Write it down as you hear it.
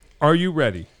Are you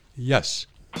ready? Yes.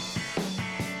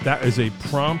 That is a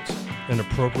prompt and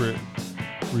appropriate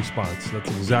response. That's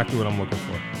exactly what I'm looking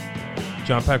for.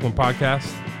 John Paquin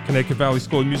Podcast, Connecticut Valley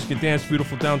School of Music and Dance,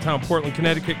 beautiful downtown Portland,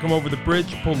 Connecticut. Come over the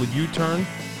bridge, pull a U-turn.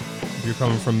 If you're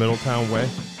coming from Middletown Way,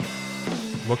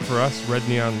 look for us, red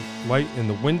neon light in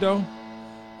the window.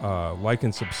 Like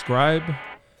and subscribe.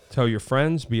 Tell your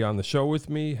friends, be on the show with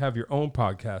me, have your own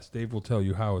podcast. Dave will tell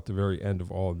you how at the very end of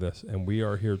all of this. And we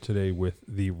are here today with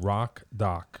the Rock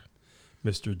Doc,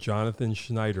 Mr. Jonathan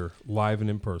Schneider, live and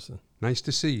in person. Nice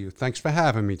to see you. Thanks for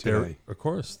having me today. Of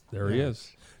course, there he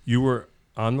is. You were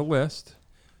on the list,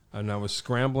 and I was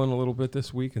scrambling a little bit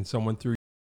this week, and someone threw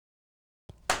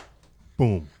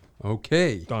boom.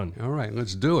 Okay. Done. All right,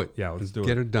 let's do it. Yeah, let's do it.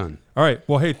 Get it done. All right.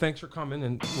 Well, hey, thanks for coming,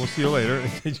 and we'll see you later.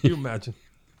 Can you imagine?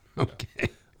 Okay.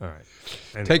 All right.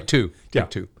 Anyway. Take two. Yeah, Take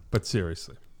two. But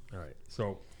seriously. All right.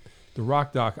 So, the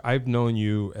Rock Doc, I've known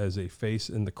you as a face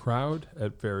in the crowd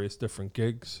at various different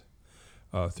gigs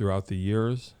throughout the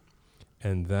years.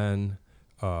 And then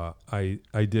I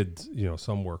did,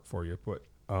 some work for you. But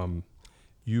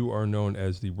you are known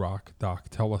as the Rock Doc.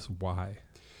 Tell us why.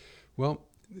 Well,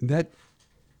 that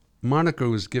moniker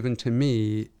was given to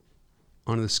me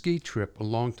on a ski trip a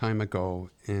long time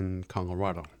ago in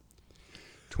Colorado.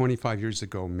 25 years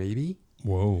ago, maybe.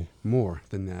 Whoa. More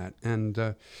than that.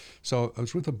 And so I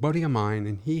was with a buddy of mine,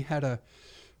 and he had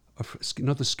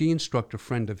another ski instructor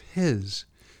friend of his.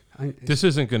 This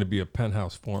isn't going to be a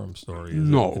Penthouse Forum story, is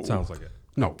No. it? It sounds like it.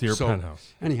 No. Dear so,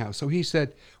 Penthouse. Anyhow, so he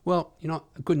said, well, a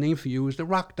good name for you is the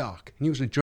Rock Doc. And he was a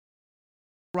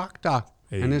Rock Doc.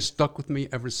 Hey. And it's stuck with me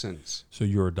ever since. So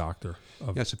you're a doctor.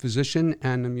 Yes, a physician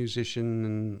and a musician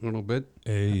and a little bit.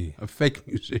 Hey. A fake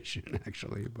musician,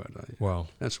 actually, but Well,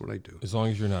 that's what I do. as long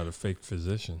as you're not a fake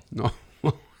physician. No,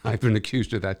 I've been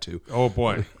accused of that too. Oh,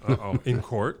 boy. Uh-oh. In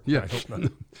court? Yeah. I hope not. Oh,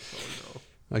 no.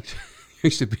 Like, I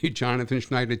used to be Jonathan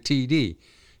Schneider, TD,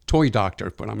 toy doctor,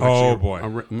 but I'm actually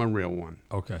I'm a real one.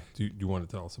 Okay. Do you want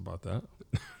to tell us about that?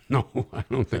 No, I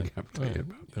don't think I've told All you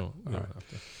right. about that. You don't have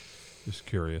to. Just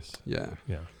curious. Yeah.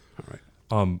 Yeah. All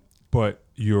right. But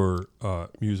your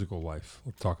musical life,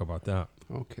 let's talk about that.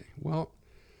 Okay. Well,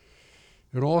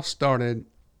 it all started,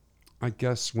 I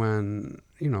guess, when,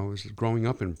 I was growing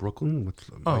up in Brooklyn with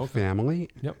my family.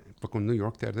 Yep. Brooklyn, New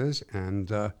York, that is.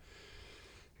 And,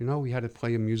 we had to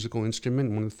play a musical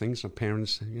instrument. One of the things my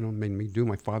parents, made me do,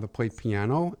 my father played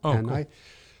piano. Oh, and cool.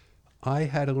 I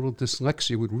had a little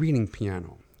dyslexia with reading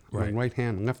piano. Right. Right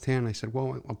hand and left hand. I said,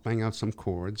 well, I'll bang out some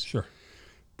chords. Sure.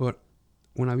 But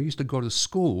when I used to go to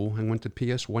school, I went to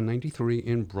PS 193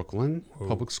 in Brooklyn,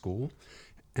 public school,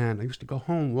 and I used to go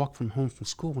home, walk from home from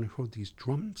school, and I heard these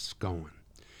drums going.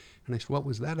 And I said, what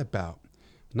was that about?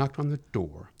 Knocked on the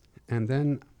door, and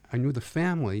then I knew the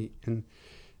family, and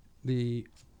the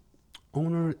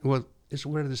owner, this is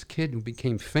where this kid who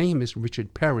became famous,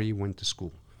 Richard Perry, went to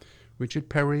school. Richard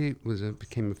Perry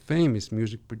became a famous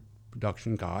music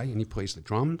production guy, and he plays the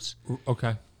drums.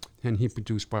 Okay. And he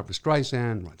produced Barbra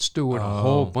Streisand, Rod Stewart, a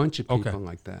whole bunch of people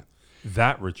like that.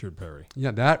 That Richard Perry.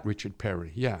 Yeah, that Richard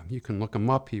Perry. Yeah, you can look him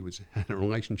up. He had a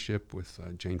relationship with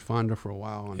Jane Fonda for a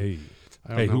while. And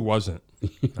Hey, who wasn't? No,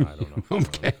 I don't know.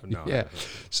 Okay, No, yeah.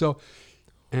 So,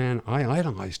 and I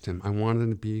idolized him. I wanted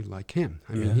to be like him.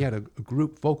 I mean, he had a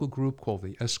vocal group called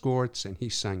the Escorts, and he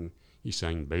sang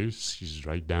bass. He's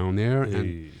right down there. Hey.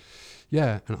 And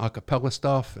yeah, and a cappella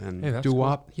stuff and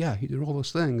doo-wop. Cool. Yeah, he did all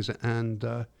those things, and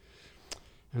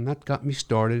that got me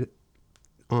started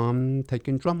on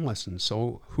taking drum lessons.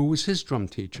 So who was his drum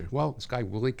teacher? Well, this guy,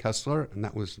 Willie Kessler, and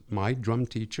that was my drum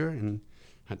teacher, and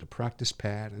had the practice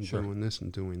pad and doing this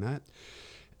and doing that.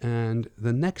 And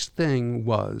the next thing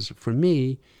was, for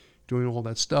me, doing all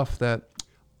that stuff, that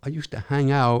I used to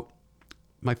hang out.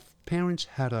 My parents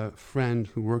had a friend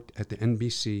who worked at the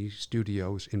NBC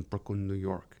studios in Brooklyn, New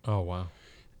York. Oh, wow.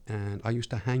 And I used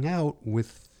to hang out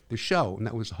with the show, and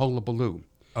that was Hullabaloo.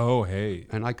 Oh, hey.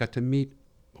 And I got to meet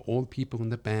all the people in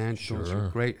the band. Sure. Those were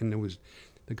great. And there was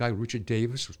the guy, Richard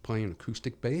Davis, was playing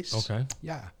acoustic bass. Okay.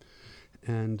 Yeah.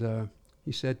 And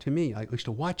he said to me, I used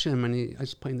to watch him, and I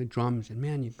was playing the drums, and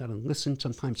man, you've got to listen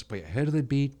sometimes to play ahead of the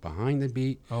beat, behind the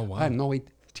beat. Oh, wow. I had no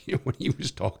idea what he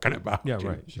was talking about. Yeah,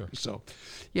 right, sure. So,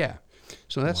 yeah.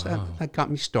 So that got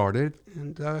me started.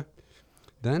 And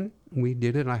then we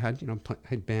did it. I had,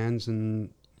 had bands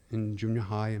in junior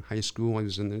high and high school. I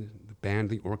was in the band,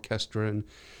 the orchestra, and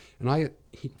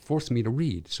he forced me to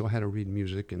read. So I had to read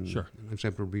music, and I was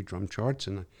able to read drum charts.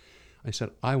 And I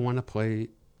said, I want to play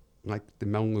like the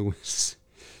Mel Lewis,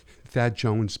 Thad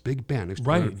Jones big band. I used to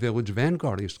go to Village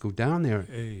Vanguard. I used to go down there.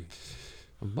 Hey.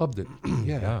 I loved it.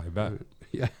 Yeah. Yeah, I bet.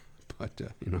 Yeah, but,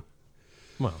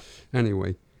 Well.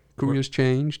 Anyway, careers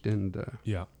changed, and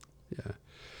yeah.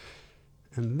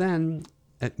 And then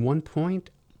at one point,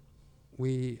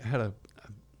 we were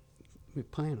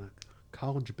playing a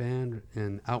college band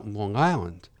out in Long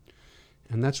Island,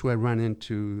 and that's where I ran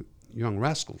into Young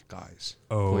Rascals guys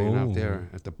playing out there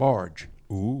at the Barge.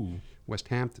 Ooh. West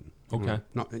Hampton. Okay.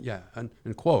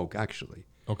 In Quogue, actually.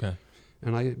 Okay.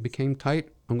 And I became tight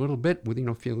a little bit with,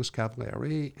 Felix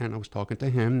Cavalieri, and I was talking to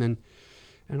him, and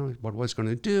what I was going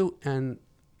to do, and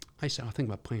I said, I'll think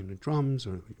about playing the drums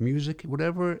or music,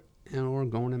 whatever, or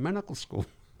going to medical school,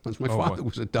 because my father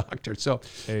was a doctor. So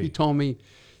he told me,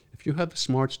 if you have the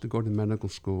smarts to go to medical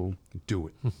school, do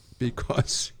it.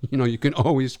 Because, you can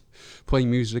always play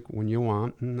music when you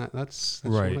want, and that's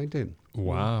right. what I did.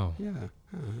 Wow. Yeah,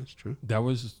 that's true. That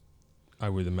was, I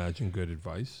would imagine, good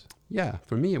advice. Yeah,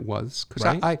 for me it was. Because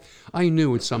right? I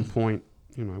knew at some point,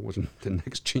 I wasn't the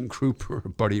next Gene Krupa or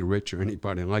Buddy Rich or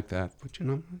anybody like that. But,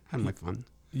 I had my fun.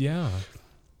 Yeah.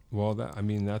 Well,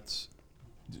 that's...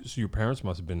 So your parents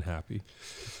must have been happy.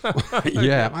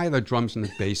 Yeah, I had the drums in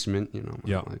the basement,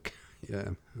 Yeah.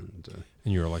 And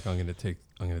you were like, I'm gonna take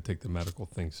the medical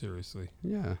thing seriously.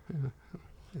 Yeah.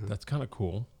 That's kind of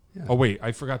cool. Yeah. Oh wait,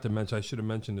 I forgot to mention. I should have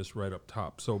mentioned this right up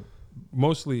top. So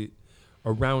mostly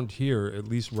around here, at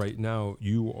least right now,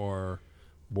 you are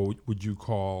what would you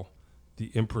call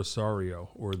the impresario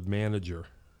or the manager?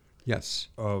 Yes.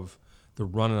 Of the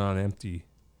Running on Empty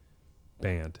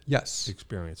band. Yes.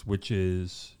 Experience, which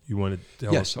is you want to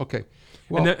tell us? Yes. Okay.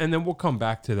 Well, and then we'll come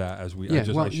back to that as we. Yeah.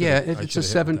 It's a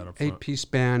 7-8 piece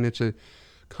band. It's a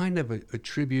kind of a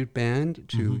tribute band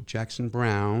to Jackson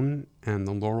Browne and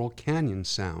the Laurel Canyon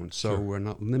Sound. So we're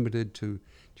not limited to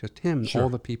just him. All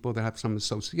the people that have some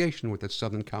association with the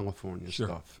Southern California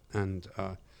stuff, and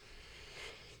I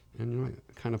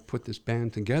kind of put this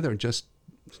band together just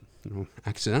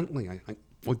accidentally. I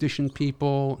auditioned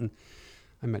people, and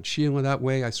I met Sheila that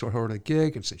way. I saw her at a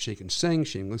gig and said she can sing.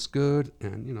 She looks good,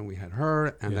 and we had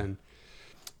her, and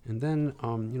then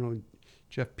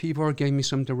Jeff Pivar gave me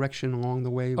some direction along the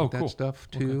way with that stuff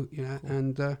too. Okay. Yeah, cool.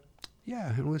 And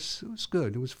it was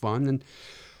good. It was fun, and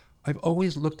I've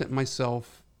always looked at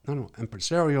myself, not only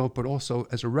impresario, but also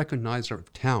as a recognizer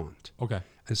of talent. Okay.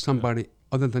 As somebody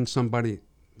other than somebody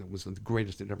that was the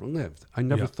greatest that ever lived. I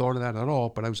never thought of that at all,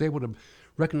 but I was able to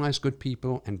recognize good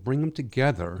people and bring them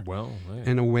together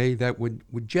in a way that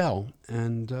would gel.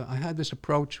 And I had this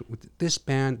approach with this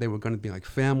band. They were going to be like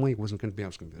family. It wasn't going to be I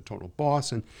was going to be a total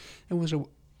boss. And it was a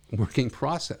working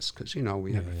process because,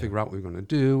 we had to figure out what we were going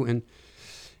to do. And,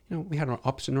 we had our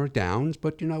ups and our downs,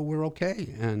 but, we're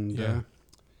okay. And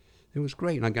it was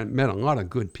great. And I met a lot of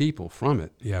good people from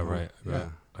it. Yeah, right.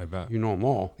 I bet. You know them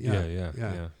all.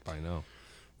 Yeah. I know.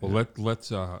 Well, let's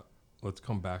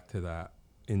come back to that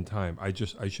in time. I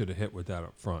should have hit with that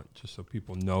up front, just so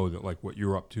people know that like what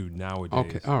you're up to nowadays.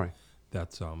 Okay, all right.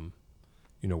 That's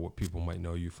what people might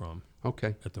know you from.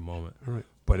 Okay. At the moment. All right.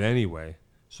 But anyway,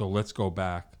 so let's go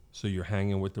back. So you're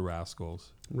hanging with the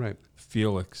Rascals. Right.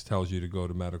 Felix tells you to go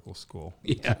to medical school.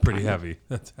 Yeah. Pretty heavy.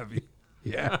 That's heavy.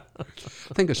 Yeah.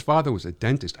 I think his father was a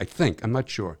dentist. I'm not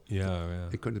sure. Yeah.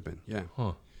 It could have been. Yeah.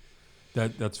 Huh.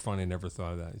 That's funny. I never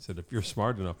thought of that. He said, if you're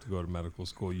smart enough to go to medical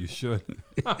school, you should.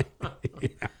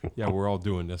 Yeah, we're all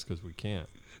doing this because we can't.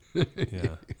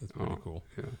 Yeah, that's pretty cool.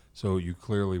 Yeah. So you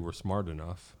clearly were smart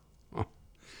enough. Oh.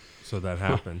 So that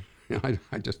happened. I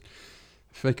just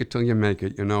fake it till you make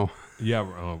it,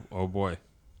 Yeah. Oh boy.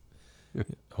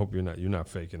 Hope you're not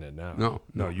faking it now.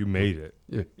 No, you made it.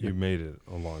 Yeah. You made it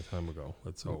a long time ago.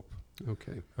 Let's hope.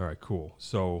 Okay. All right, cool.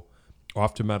 So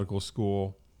off to medical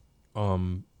school.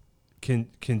 Can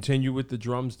continue with the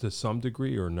drums to some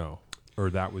degree or no? Or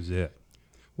that was it?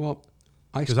 Well,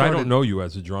 because I don't know you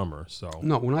as a drummer, so.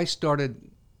 No, when I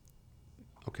started,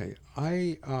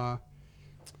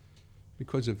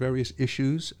 because of various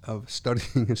issues of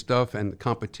studying and stuff and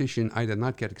competition, I did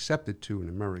not get accepted to an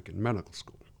American medical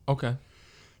school. Okay.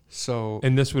 So.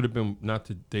 And this would have been, not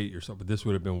to date yourself, but this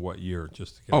would have been what year,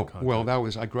 just to get in contact? Well,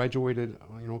 I graduated,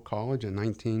 college in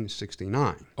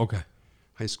 1969. Okay.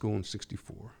 High school in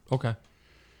 64. Okay.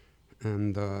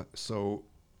 And so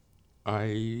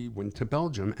I went to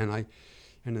Belgium, and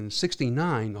in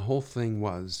 69, the whole thing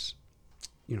was,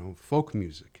 folk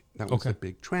music. That was the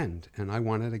big trend. And I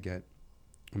wanted to get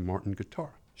a Martin guitar.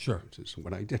 Sure. Which is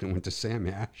what I did. I went to Sam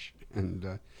Ash, and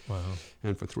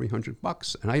for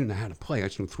 $300. And I didn't know how to play. I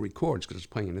just knew 3 chords because I was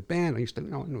playing in a band. I used to,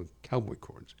 I knew cowboy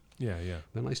chords. Yeah.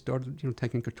 Then I started,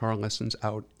 taking guitar lessons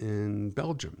out in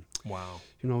Belgium. Wow.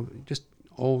 Just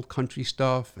old country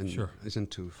stuff, and sure. I was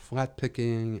into flat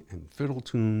picking and fiddle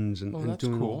tunes and that's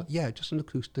doing cool. just an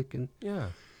acoustic and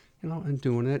and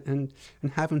doing it and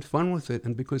having fun with it.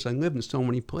 And because I lived in so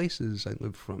many places, I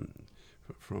lived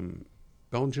from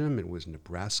Belgium. It was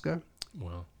Nebraska.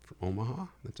 Wow. From Omaha.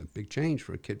 That's a big change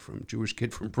for a Jewish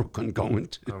kid from Brooklyn going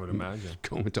to. I would imagine.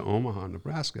 Going to Omaha,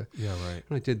 Nebraska. Yeah, right.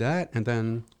 And I did that, and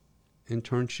then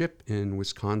internship in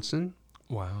Wisconsin.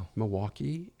 Wow.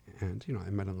 Milwaukee, and I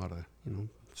met a lot of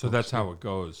So that's how it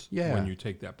goes. Yeah. When you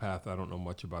take that path, I don't know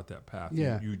much about that path.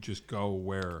 Yeah. You just go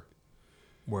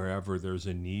wherever there's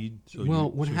a need. So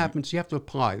what happens? You have to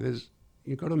apply.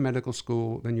 You go to medical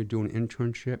school, then you do an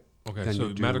internship. Okay,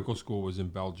 so medical school was in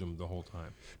Belgium the whole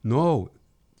time. No,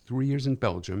 3 years in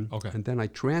Belgium. Okay. And then I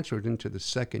transferred into the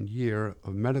second year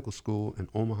of medical school in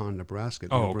Omaha, Nebraska,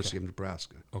 the University of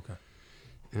Nebraska. Okay.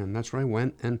 And that's where I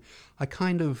went. And I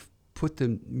kind of put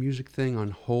the music thing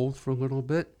on hold for a little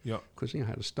bit. Yeah. Because I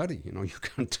had to study. You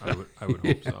can't. I would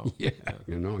hope so. Yeah.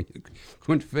 You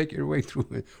couldn't fake your way through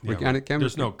organic chemistry.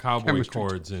 There's no cowboy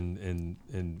chords in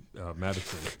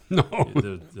medicine. No.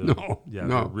 No. Yeah.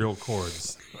 No. They're real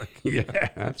chords. Yeah,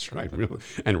 that's right.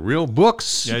 Real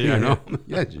books. Yeah. Yeah.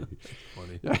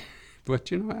 Funny. Yeah.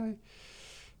 But it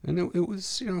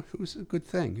was it was a good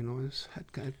thing.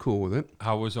 I had cool with it.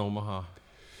 How was Omaha?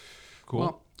 Cool.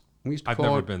 Well, we used to I've call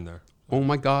never it, been there. Oh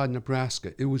my God,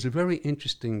 Nebraska. It was a very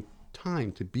interesting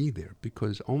time to be there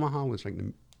because Omaha was like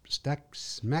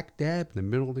smack dab in the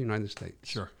middle of the United States.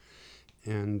 Sure.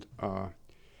 And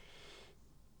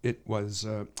it was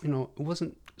it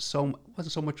wasn't so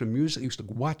much of music. I used to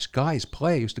watch guys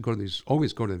play. I used to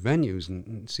always go to venues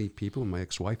and see people. My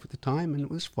ex-wife at the time, and it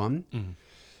was fun.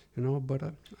 Mm-hmm. But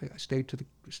I stayed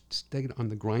on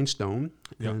the grindstone,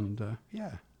 and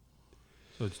yeah.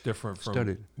 So it's different from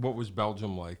Studied. What was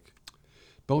Belgium like?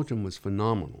 Belgium was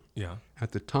phenomenal. Yeah.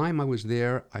 At the time I was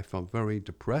there, I felt very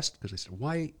depressed because I said,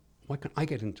 why can't I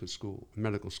get into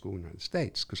medical school in the United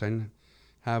States? Because I didn't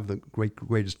have the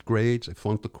greatest grades. I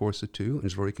flunked the course of 2, and it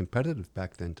was very competitive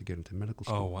back then to get into medical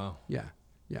school. Oh, wow. Yeah.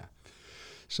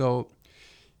 So,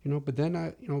 but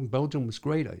then Belgium was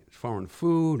great. Foreign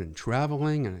food and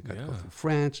traveling, and I got to go through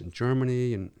France and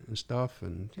Germany and stuff.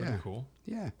 And Pretty cool.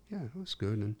 Yeah, it was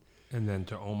good. And then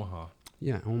to Omaha.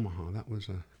 Yeah, Omaha. That was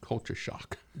a culture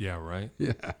shock. Yeah, right?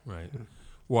 Yeah. Right. Yeah.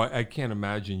 Well, I can't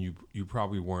imagine you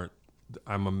probably weren't.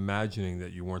 I'm imagining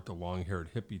that you weren't the long-haired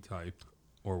hippie type,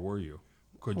 or were you?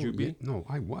 Could you be? Yeah, no,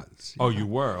 I was. Oh, you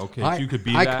were? Okay. So you could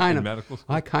be in medical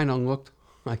school? I kind of looked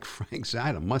like Frank Zappa. I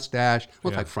had a mustache.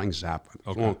 Looked like Frank Zappa.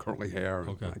 Long curly hair.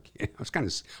 Okay. I was kind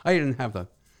of. I didn't have the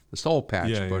soul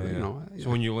patch, but So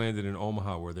when you landed in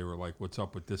Omaha, where they were like, "What's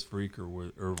up with this freak?" or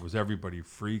was everybody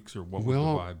freaks, or what was the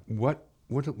vibe?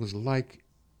 What it was like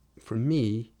for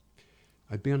me,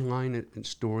 I'd be online at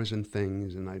stores and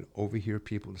things, and I'd overhear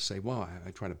people to say, "Well,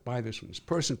 I tried to buy this from this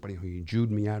person, but he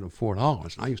Jewed me out of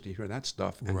 $4." And I used to hear that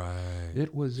stuff. And right.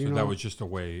 It was, so that was just the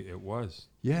way it was.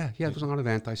 Yeah. There was a lot of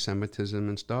anti-Semitism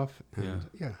and stuff. And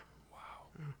yeah.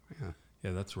 Wow.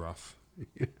 Yeah, that's rough.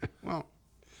 Well.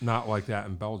 Not like that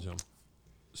in Belgium.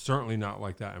 Certainly not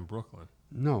like that in Brooklyn.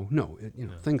 No.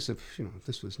 Things have,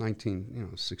 this was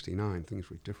 1969. Things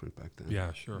were different back then.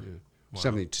 Yeah, sure. Yeah. Wow.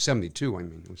 72, I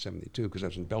mean. It was 72 because I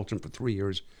was in Belgium for 3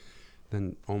 years,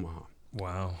 then Omaha.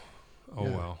 Wow. Oh,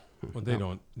 yeah.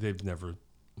 Well, they've never,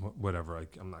 whatever.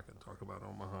 I'm not going to talk about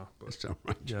Omaha. But that's all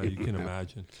right. Yeah, you can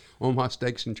imagine. Omaha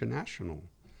Steaks International.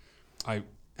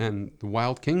 And the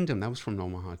Wild Kingdom, that was from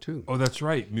Omaha, too. Oh, that's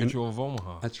right. Mutual of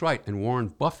Omaha. That's right. And Warren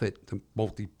Buffett, the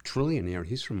multi-trillionaire,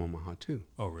 he's from Omaha, too.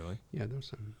 Oh, really? Yeah, there's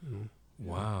some,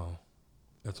 Wow.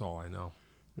 That's all I know.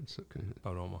 That's okay.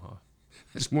 About Omaha.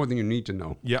 It's more than you need to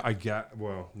know. Yeah,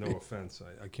 no offense.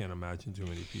 I can't imagine too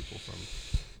many people from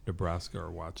Nebraska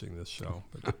are watching this show.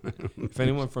 But if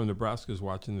anyone from Nebraska is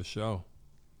watching the show.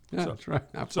 Yeah, that's right.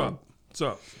 What's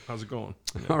up? How's it going?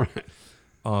 Yeah. All right.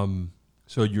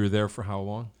 So you were there for how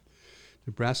long?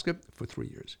 Nebraska for 3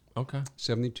 years. Okay.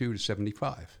 72 to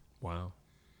 75. Wow.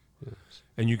 Yes.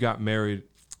 And you got married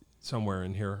somewhere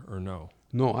in here or no?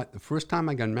 No, the first time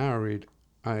I got married,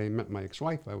 I met my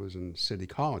ex-wife. I was in City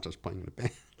College. I was playing in a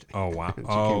band. Oh, wow. She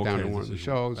came down to one of the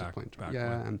shows. Her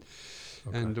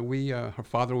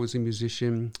father was a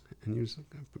musician, and he was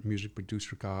a music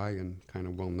producer guy and kind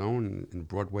of well-known in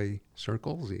Broadway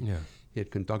circles. He had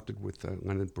conducted with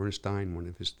Leonard Bernstein, one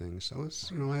of his things. So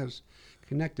I was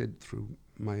connected through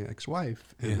my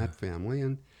ex-wife and that family.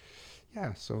 And,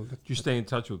 so... Did you stay in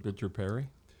touch with Richard Perry?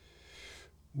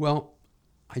 Well,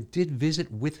 I did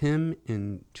visit with him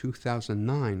in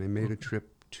 2009. I made a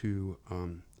trip to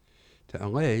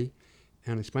L.A.,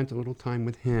 and I spent a little time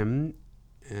with him.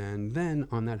 And then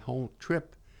on that whole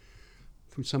trip,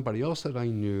 through somebody else that I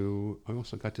knew, I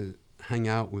also got to hang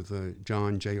out with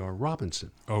John J.R.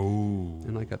 Robinson. Oh.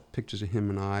 And I got pictures of him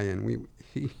and I,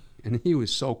 and he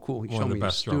was so cool. He One showed of the me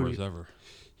best drummers ever.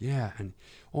 Yeah, and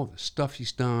all the stuff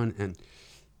he's done, and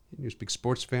he was a big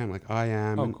sports fan like I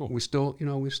am. Oh, and cool. we're still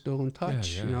in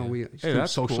touch. Yeah. We Hey,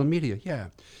 that's social cool. media. Yeah,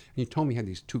 and he told me he had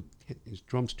his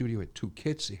drum studio had 2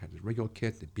 kits. He had his regular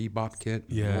kit, the bebop kit,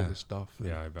 and all this stuff. And,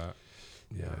 yeah, I bet.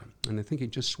 Yeah. And I think he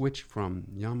just switched from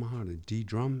Yamaha to D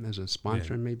Drum as a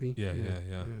sponsor, maybe. Yeah.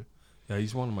 Yeah,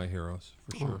 he's one of my heroes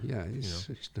for sure. Oh, yeah, he's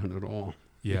done it all.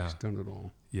 Yeah. He's done it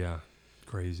all. Yeah,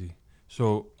 crazy.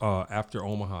 So after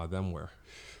Omaha, then where?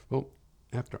 Well,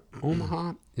 after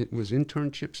Omaha, it was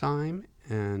internship time,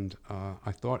 and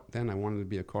I thought then I wanted to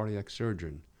be a cardiac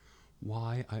surgeon.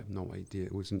 Why? I have no idea.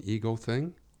 It was an ego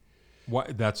thing. Why?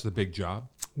 That's the big job?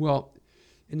 Well,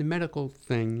 in the medical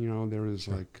thing, there is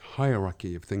like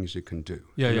hierarchy of things you can do.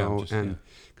 Yeah.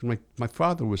 Cause my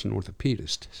father was an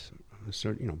orthopedist,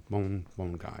 bone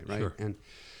guy, right? Sure. And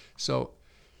so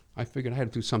I figured I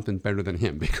had to do something better than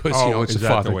him because it's a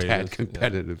father-dad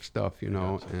competitive stuff,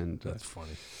 and that's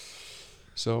funny.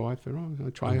 So I thought,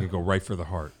 I'll try. You go right for the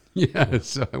heart. Yeah.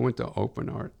 So I went to open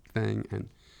heart thing, and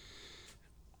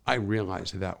I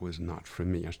realized that was not for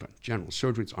me. I started general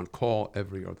surgery. It's on call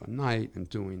every other night and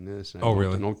doing this. And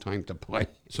really? No time to play.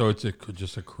 So it's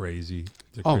just a crazy.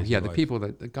 Life.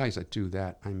 The guys that do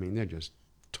that, I mean, they're just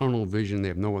tunnel vision. They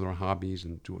have no other hobbies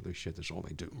and do other shit. That's all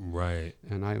they do. Right.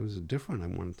 And I was different. I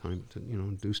wanted time to,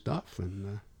 do stuff.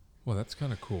 And well, that's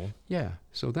kind of cool. Yeah.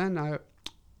 So then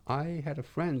I had a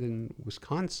friend in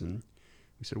Wisconsin.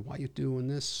 He said, "Why are you doing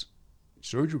this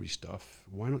surgery stuff?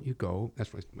 Why don't you go?"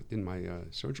 That's what I did in my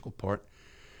surgical part.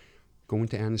 Go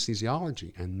into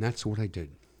anesthesiology, and that's what I did.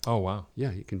 Oh wow!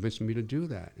 Yeah, he convinced me to do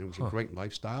that. It was a great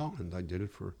lifestyle, and I did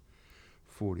it for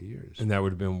 40 years. And that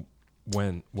would have been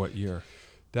when? What year?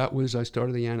 That was I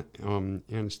started the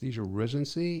anesthesia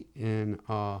residency in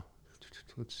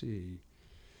let's see.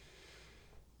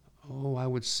 Oh, I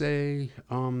would say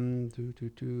about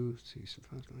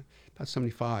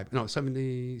 75. No,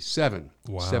 77.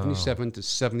 Wow. 77 to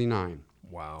 79.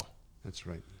 Wow. That's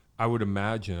right. I would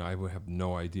imagine, I would have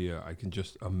no idea. I can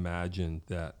just imagine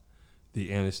that the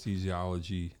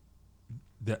anesthesiology,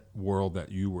 that world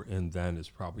that you were in then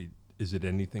is it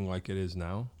anything like it is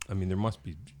now? I mean, there must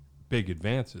be big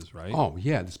advances, right? Oh,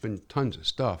 yeah. There's been tons of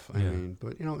stuff. I mean,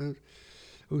 but, it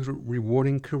was a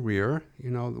rewarding career.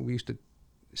 We used to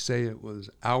say it was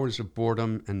hours of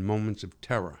boredom and moments of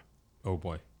terror. Oh,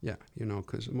 boy. Yeah,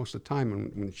 because most of the time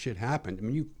when shit happened, I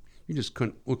mean, you just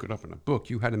couldn't look it up in a book.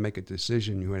 You had to make a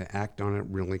decision. You had to act on it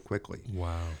really quickly.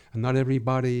 Wow. And not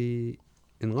everybody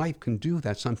in life can do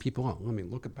that. Some people, let me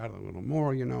look about it a little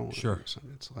more, Sure. It's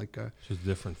like it's just a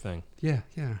different thing. Yeah.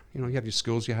 You have your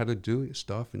skills, you had to do your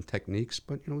stuff and techniques,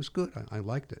 but, it was good. I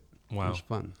liked it. Wow. It was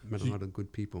fun. I met a lot of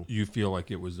good people. You feel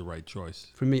like it was the right choice?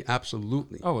 For me,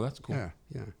 absolutely. Oh, that's cool. Yeah.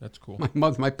 That's cool.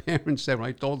 My parents said when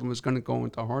I told them I was going to go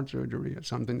into heart surgery or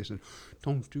something, they said,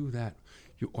 "Don't do that.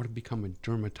 You ought to become a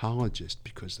dermatologist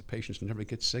because the patients never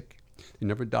get sick. They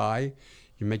never die.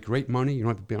 You make great money. You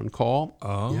don't have to be on call."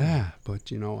 Oh. Yeah, but,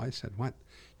 I said, what?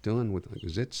 Dealing with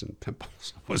zits and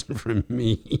pimples wasn't for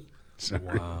me.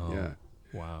 Sorry. Wow. Yeah.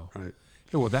 Wow. Right.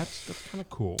 Yeah, well, that's kind of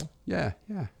cool. Yeah.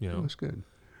 It was good.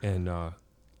 And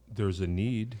there's a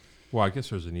need. Well, I guess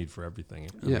there's a need for everything.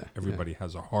 Everybody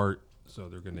has a heart, so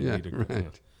they're going to need a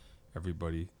good.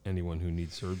 Everybody, anyone who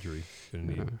needs surgery, is going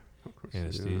to need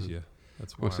anesthesia. Yeah.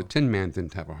 That's wild. Well, the Tin Man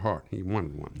didn't have a heart. He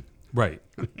wanted one. Right.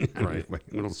 Right. A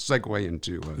little segue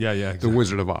into exactly. The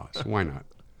Wizard of Oz. Why not?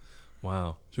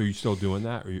 Wow. So are you still doing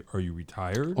that? Are you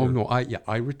retired? Oh, no.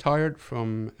 I retired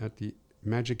from at the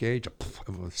magic age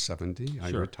of 70. I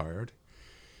retired.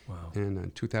 Wow. And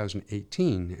in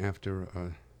 2018, after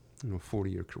a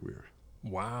 40-year career.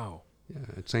 Wow. Yeah,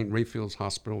 at St. Raphael's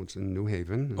Hospital. It's in New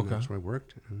Haven. And that's where I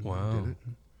worked. And wow. I did it.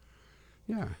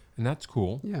 Yeah. And that's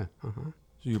cool. Yeah. Uh-huh.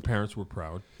 So your parents were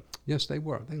proud? Yes, they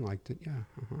were. They liked it. Yeah.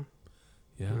 Uh-huh.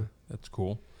 Yeah, that's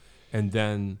cool. And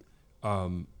then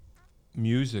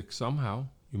music, somehow,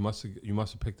 you must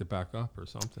have picked it back up or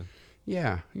something.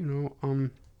 Yeah.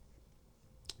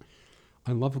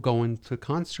 I love going to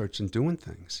concerts and doing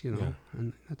things,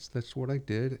 and that's what I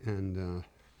did. And,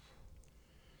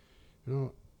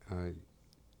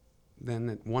 then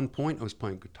at one point I was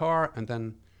playing guitar, and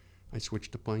then I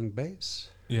switched to playing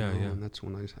bass. Yeah. And that's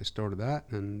when I started that,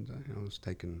 and I was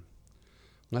taking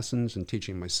lessons and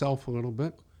teaching myself a little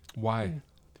bit. Why? Yeah.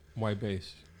 Why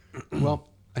bass? Well,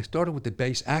 I started with the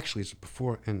bass actually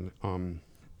before in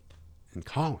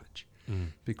college,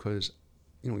 because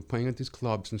we playing at these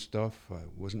clubs and stuff. I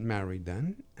wasn't married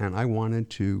then, and I wanted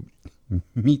to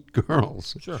meet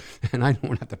girls. Sure. And I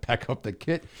don't have to pack up the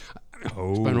kit.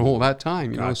 Oh, spend all that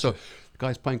time, you know. gotcha. So the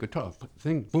guy's playing guitar,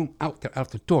 thing, boom, out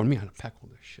the door. Me, I had to pack all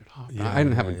this shit up. Yeah, I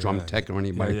didn't have a yeah, drum yeah. tech or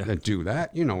anybody Yeah, yeah. that do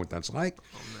that. You know what that's like.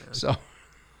 So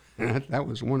that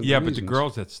was one of the Yeah, reasons. but the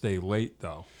girls that stay late,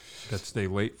 though, that stay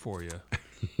late for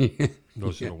you,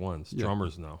 those are the ones.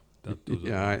 Drummers know. Those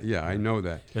are I know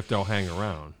that. if they'll hang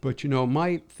around. But, you know,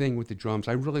 my thing with the drums,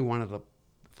 I really wanted to,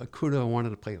 if I could have, I wanted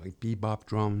to play like bebop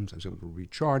drums. I was able to read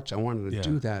charts. I wanted to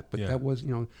do that. But that was,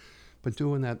 you know, but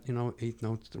doing that, you know, 8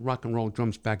 notes, the rock and roll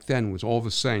drums back then was all the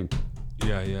same.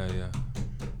 Yeah.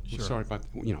 Sure. Sorry about,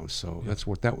 you know, so that's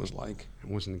what that was like. It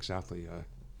wasn't exactly.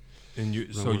 And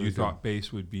you thought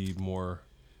bass would be more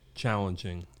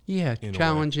challenging. Yeah,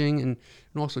 challenging, and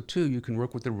also too, you can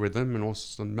work with the rhythm and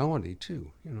also the melody too.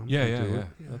 You know. Yeah.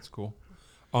 That's cool.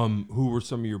 Who were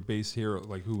some of your bass heroes?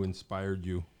 Like, who inspired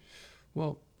you?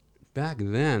 Well, back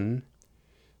then,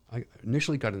 I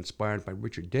initially got inspired by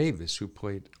Richard Davis, who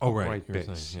played upright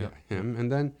bass. Saying, him,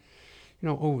 and then, you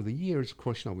know, over the years, of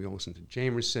course, you know, we all listened to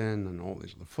Jamerson and all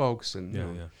these other folks, and you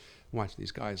know, watch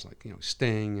these guys like, you know,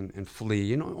 Sting and Flea,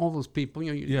 you know, all those people.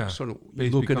 You know, you sort of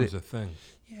bass look becomes at it. a thing.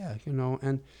 Yeah, you know,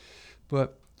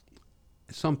 but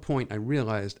at some point I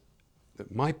realized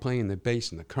that my playing the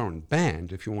bass in the current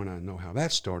band, if you want to know how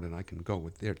that started, I can go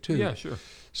with there too. Yeah, sure.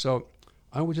 So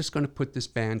I was just going to put this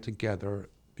band together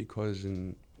because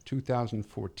in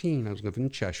 2014 I was living in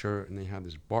Cheshire, and they have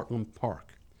this Bartlam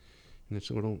Park, and it's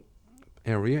a little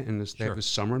area, and they have this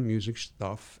summer music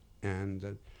stuff,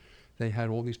 and they had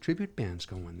all these tribute bands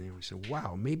going there. We said,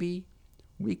 wow, maybe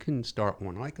we can start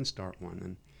one. I can start one,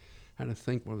 and I had to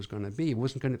think what it was going to be. It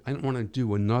wasn't going to. I didn't want to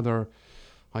do another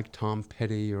like Tom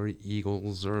Petty or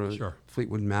Eagles or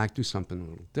Fleetwood Mac. Do something a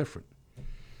little different.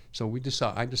 So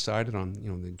I decided on,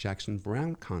 you know, the Jackson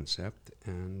Browne concept,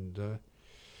 and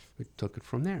we took it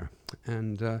from there.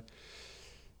 And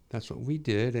that's what we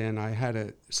did. And I had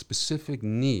a specific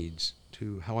needs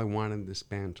to how I wanted this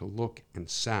band to look and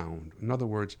sound. In other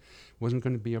words, it wasn't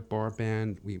going to be a bar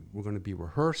band. We were going to be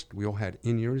rehearsed. We all had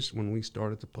in-ears when we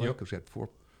started to play because we had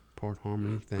 4-part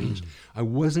harmony things. I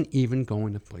wasn't even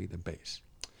going to play the bass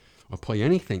or play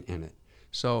anything in it.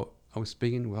 So I was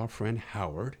speaking with our friend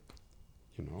Howard,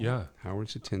 you know, Howard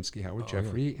Satinsky, Howard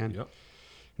Jeffrey, and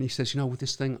he says, you know, with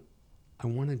this thing, I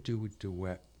want to do a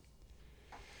duet,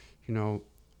 you know,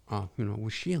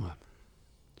 with Sheila.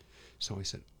 So I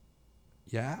said,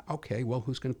 yeah, okay, well,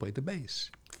 who's going to play the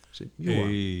bass? I said,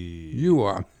 you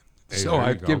are. Hey,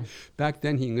 so back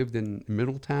then he lived in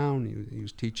Middletown. He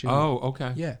was teaching. Oh,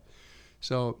 okay. Yeah.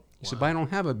 So he said, but I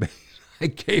don't have a bass. I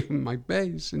gave him my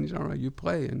bass, and he said, all right, you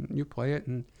play it.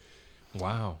 And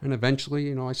wow. And eventually,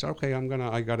 you know, I said, okay,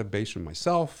 I got a bass for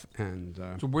myself. And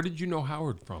so where did you know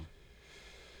Howard from?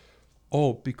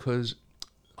 Oh, because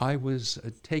I was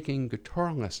taking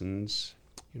guitar lessons,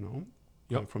 you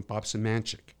know, from Bob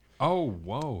Semanchik. Oh,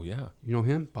 whoa, yeah. You know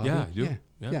him, Bob? Yeah, I do.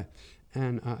 Yeah.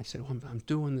 And I said, well, I'm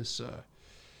doing this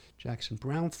Jackson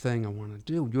Browne thing I want to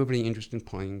do. Do you have any interest in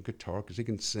playing guitar? Because he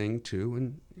can sing too.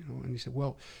 And, you know, and he said,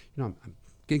 well, you know, I'm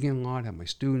gigging a lot, I have my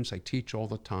students, I teach all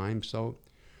the time. So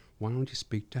why don't you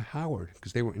speak to Howard?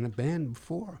 Because they were in a band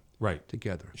before. Right.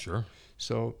 Together. Sure.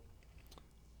 So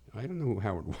I don't know who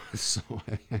Howard was. So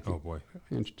I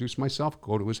introduced myself,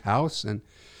 go to his house, and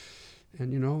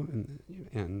you know,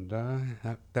 and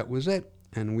that was it.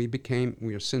 And we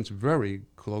are since very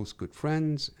close, good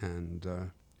friends. And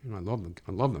you know, I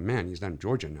love the man. He's down in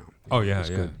Georgia now. He's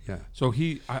good. Yeah. So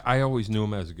I always knew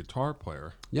him as a guitar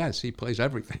player. Yes, he plays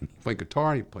everything. He plays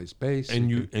guitar. He plays bass. And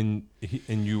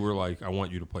you were like, I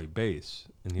want you to play bass.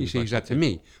 And he said that to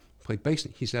me. Play bass.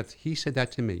 He said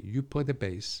that to me. You play the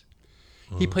bass.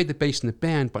 He played the bass in the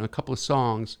band, but in a couple of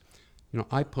songs, you know,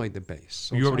 I played the bass.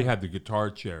 So you already had the guitar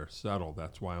chair settled.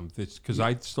 That's why because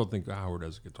I still think of Howard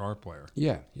as a guitar player.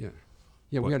 Yeah.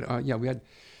 We had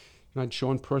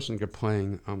Sean Persinger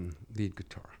playing lead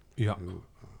guitar. Yeah.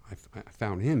 I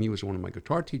found him. He was one of my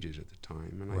guitar teachers at the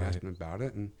time, and I asked him about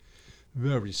it. And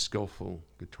very skillful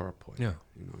guitar player. Yeah.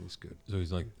 You know, he's good. So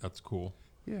he's like, that's cool.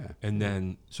 Yeah. And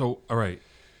then, so all right,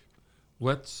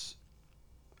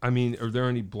 are there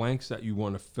any blanks that you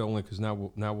want to fill in? Because now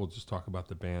we'll just talk about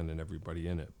the band and everybody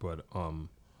in it. But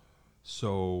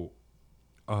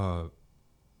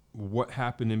what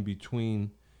happened in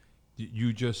between?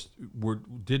 You just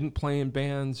didn't play in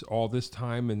bands all this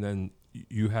time, and then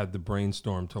you had the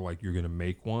brainstorm to like you're going to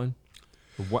make one.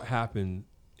 Or what happened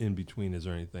in between? Is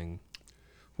there anything?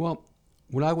 Well,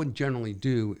 what I would generally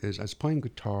do is I was playing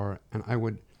guitar, and I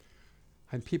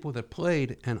had people that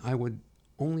played, and I would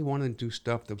only want to do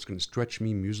stuff that was going to stretch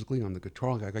me musically on the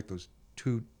guitar. Like I got those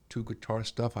two two guitar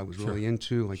stuff I was really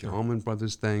into, like the Allman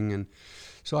Brothers thing. And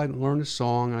so I learned a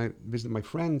song. I visited my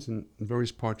friends in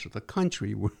various parts of the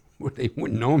country where they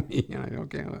wouldn't know me. And I I'll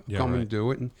come and do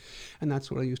it. And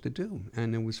that's what I used to do.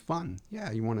 And it was fun.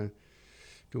 Yeah, you want to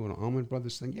do an Allman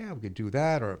Brothers thing? Yeah, we could do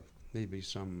that. Or maybe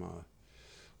some,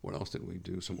 what else did we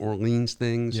do? Some Orleans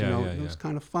things. It was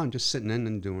kind of fun just sitting in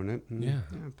and doing it. And,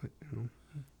 but,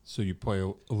 So you play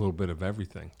a little bit of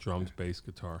everything: drums, bass,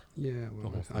 guitar. Yeah,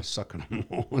 well, I suck at them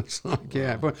all. It's like,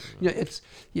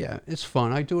 it's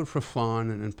fun. I do it for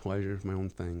fun and pleasure, my own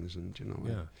things, and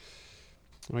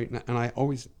right now, and I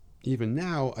always, even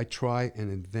now, I try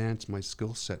and advance my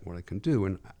skill set, what I can do,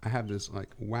 and I have this like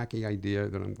wacky idea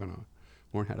that I'm gonna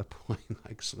learn how to play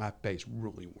like slap bass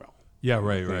really well. Yeah,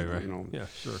 right. Yeah,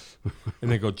 sure.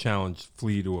 And then go challenge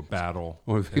Flea to a battle.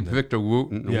 Or Victor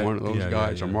Wooten, one of those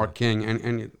guys, or Mark King,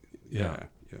 and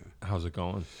How's it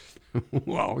going?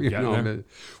 Well,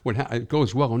 it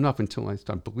goes well enough until I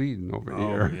start bleeding over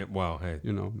here. Yeah, well, hey,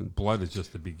 blood is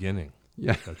just the beginning.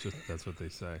 Yeah, that's what they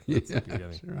say. That's the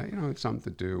beginning. Right. It's something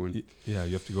to do. And you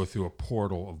have to go through a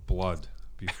portal of blood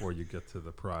before you get to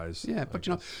the prize. Yeah, but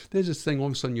there's this thing. All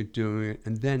of a sudden, you're doing it,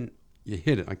 and then you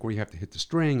hit it, like where you have to hit the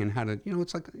string and how to,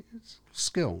 it's like it's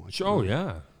skill. Like,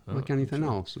 like anything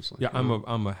else. It's like,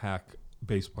 I'm a hack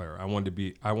bass player. I wanted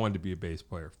to be a bass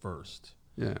player first.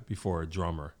 Yeah. Before a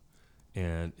drummer,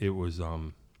 and it was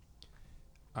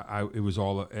it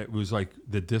was like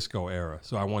the disco era.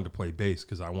 So I wanted to play bass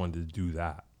because I wanted to do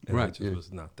that. And I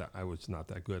was not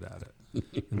that good at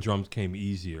it. And drums came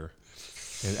easier.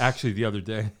 And actually, the other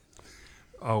day,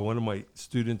 one of my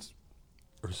students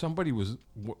or somebody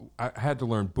I had to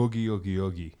learn boogie oogie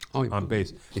oogie on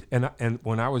bass. And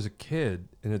when I was a kid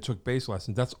and it took bass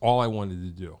lessons, that's all I wanted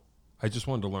to do. I just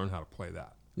wanted to learn how to play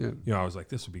that. Yeah. I was like,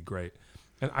 this would be great.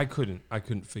 And I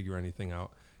couldn't figure anything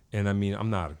out. And I mean, I'm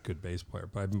not a good bass player,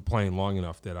 but I've been playing long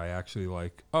enough that I actually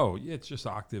it's just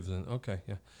octaves and okay,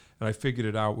 yeah. And I figured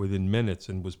it out within minutes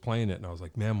and was playing it. And I was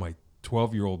like, man, my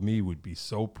 12-year-old me would be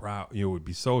so proud, would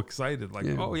be so excited. Like,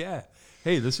 oh yeah,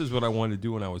 hey, this is what I wanted to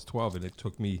do when I was 12. And it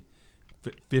took me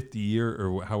 50 years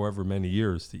or however many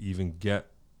years to even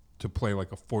get to play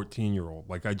like a 14-year-old.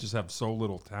 Like I just have so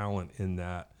little talent in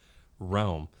that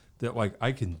realm that like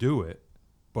I can do it,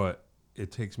 but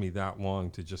it takes me that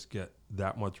long to just get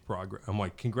that much progress. I'm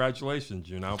like, congratulations,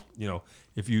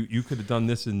 if you could have done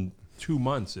this in 2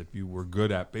 months if you were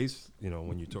good at bass,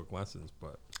 when you took lessons,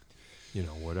 but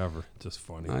whatever, just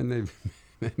funny. And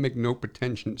they make no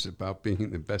pretensions about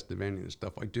being the best of any of the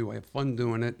stuff I do. I have fun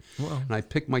doing it, and I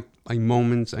pick my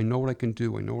moments. I know what I can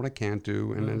do. I know what I can't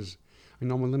do, and I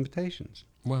know my limitations.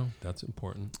 Well, that's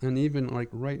important. And even like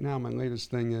right now, my latest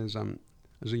thing is I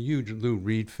was a huge Lou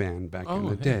Reed fan back in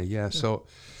the day. Yeah, so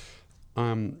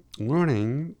I'm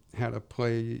learning how to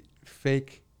play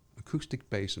fake acoustic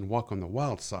bass and Walk on the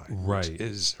Wild Side, which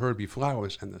is Herbie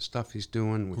Flowers and the stuff he's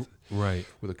doing with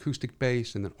acoustic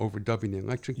bass and then overdubbing the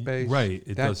electric bass. Right,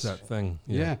 it does that thing.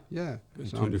 Yeah.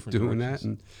 So I'm doing that.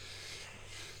 And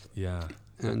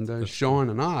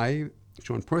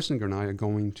Sean Persinger and I are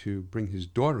going to bring his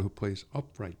daughter who plays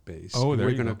upright bass. Oh, there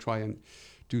we're you go. going to try and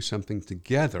do something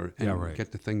together and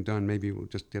get the thing done. Maybe we'll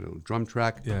just get a drum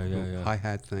track,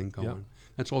 hi-hat thing going. Yep.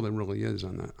 That's all there really is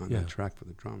on that track for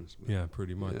the drums. But, yeah,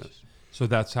 pretty much. Yes. So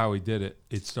that's how he did it.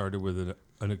 It started with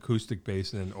an acoustic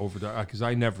bass and then overdub, because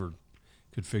I never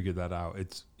could figure that out.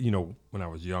 It's, when I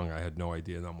was young, I had no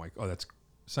idea. And I'm like, oh, that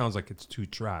sounds like it's 2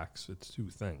 tracks. It's 2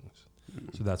 things.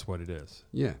 So that's what it is.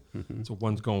 Yeah. Mm-hmm. So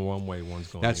one's going one way, one's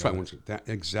going that's the right. other. That's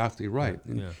exactly right.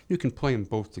 And you can play them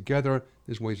both together.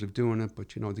 There's ways of doing it, but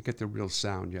to get the real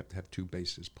sound, you have to have 2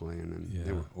 basses playing, and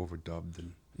they were overdubbed.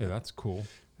 And that's cool.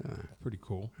 Pretty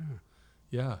cool.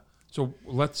 Yeah. So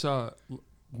let's.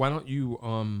 Why don't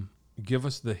you give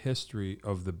us the history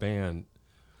of the band,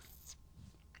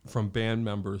 from band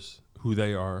members, who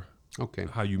they are,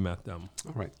 how you met them.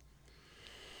 All right.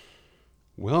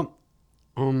 Well.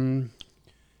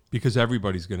 Because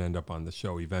everybody's going to end up on the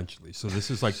show eventually. So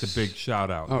this is like the big shout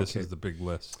out. Okay. This is the big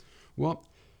list. Well,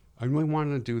 I really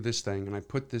wanted to do this thing, and I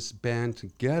put this band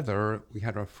together. We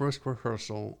had our first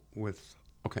rehearsal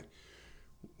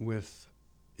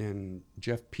in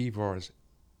Jeff Pevar's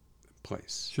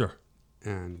place. Sure.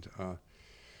 And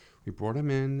we brought him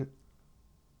in.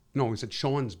 No, it was at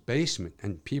Sean's basement,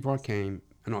 and Pevar came.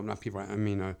 No, not Pevar. I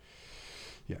mean, I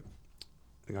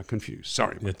got confused.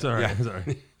 Sorry. It's all right. Yeah. It's all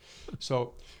right.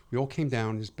 So we all came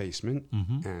down his basement,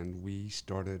 and we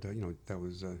started, that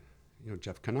was,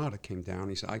 Jeff Canada came down.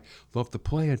 He said, I love to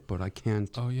play it, but I can't.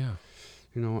 Oh, yeah.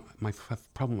 My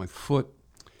problem with my foot.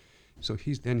 So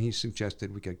he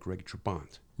suggested we get Greg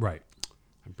Trabant. Right.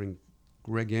 I bring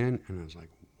Greg in, and I was like,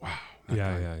 wow.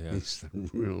 Yeah. He's the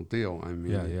real deal. I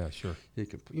mean, yeah, sure. He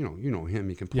can, you know him.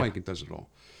 He can play. He does it all.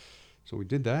 So we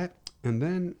did that, and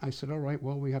then I said, all right,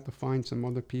 well, we have to find some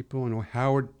other people. And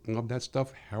Howard loved that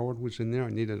stuff. Howard was in there.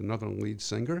 I needed another lead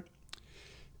singer,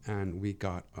 and we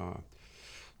got,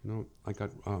 I got,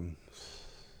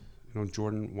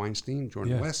 Jordan West,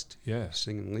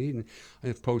 singing lead. And I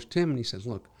approached him, and he says,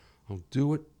 look, I'll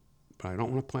do it, but I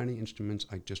don't want to play any instruments.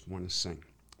 I just want to sing.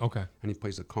 Okay. And he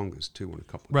plays the congas, too, in a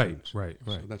couple of tunes. Right.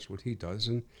 So that's what he does.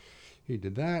 And he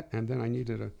did that, and then I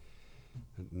needed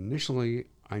initially,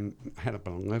 I had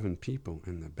about 11 people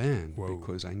in the band. Whoa.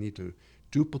 Because I need to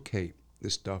duplicate the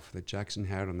stuff that Jackson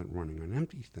had on the Running on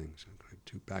Empty things. I had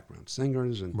 2 background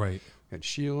singers, and we had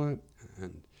Sheila,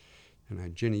 and I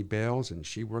had Ginny Bales, and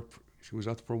she was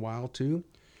up for a while too.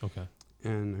 Okay.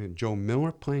 And I had Joe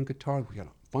Miller playing guitar. We had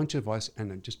a bunch of us,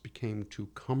 and it just became too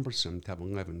cumbersome to have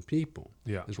 11 people.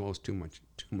 Yeah. As well as too much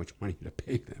money to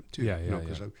pay them too. Yeah.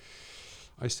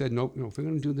 I said, no, if we're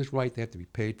going to do this right, they have to be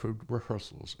paid for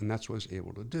rehearsals. And that's what I was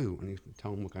able to do. And he would tell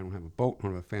them, look, I don't have a boat, I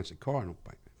don't have a fancy car, I don't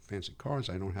buy fancy cars,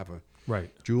 I don't have a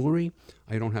jewelry,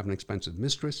 I don't have an expensive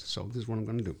mistress, so this is what I'm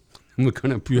going to do. We're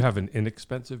going to. You have an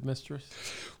inexpensive mistress?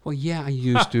 Well, yeah, I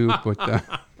used to, but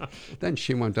then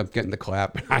she wound up getting the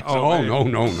clap. I said,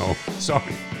 no.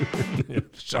 Sorry.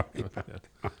 Sorry.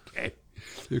 Okay.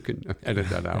 You can edit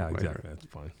that out later. Exactly. That's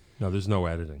fine. No, there's no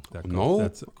editing. That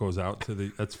goes out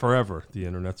to that's forever. The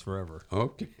internet's forever.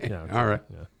 Okay. Yeah. All right.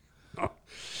 Yeah. Oh.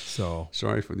 So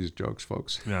sorry for these jokes,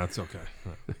 folks. No, it's okay.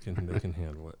 They can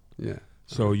handle it. Yeah.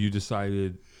 So you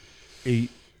decided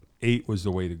 8 was the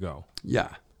way to go. Yeah.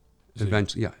 So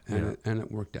eventually, and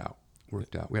it worked out. We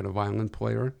had a violin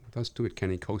player with us too, at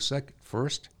Kenny Kosek at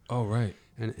first. Oh, right.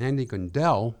 And Andy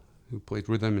Gundell, who plays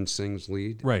rhythm and sings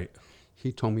lead. Right.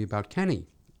 He told me about Kenny,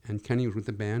 and Kenny was with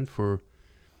the band for,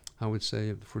 I would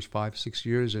say, the first 5-6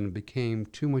 years, and it became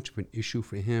too much of an issue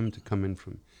for him to come in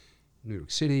from New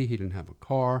York City. He didn't have a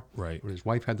car. Right. Or his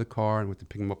wife had the car, and went to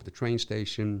pick him up at the train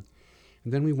station.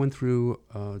 And then we went through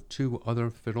 2 other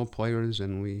fiddle players,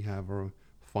 and we have our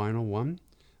final one,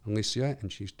 Alicia,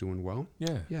 and she's doing well.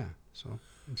 Yeah. Yeah, so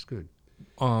it's good.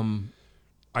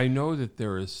 I know that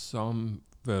there is some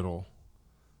fiddle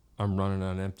I'm running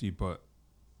on empty, but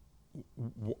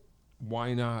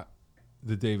why not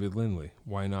the David Lindley?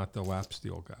 Why not the lap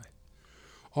steel guy?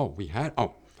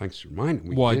 Thanks for reminding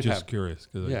me. I'm just curious.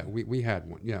 We had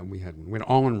one. Yeah, we had one. We had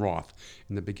Olin Roth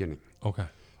in the beginning. Okay.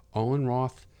 Olin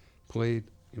Roth played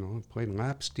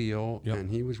lap steel, and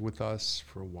he was with us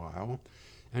for a while,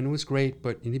 and it was great.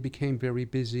 But he became very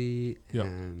busy,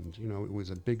 and it was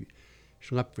a big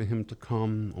schlep for him to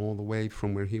come all the way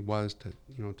from where he was to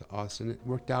us, and it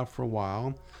worked out for a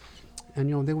while. And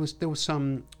there was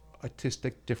some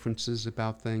artistic differences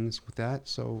about things with that.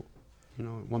 So, at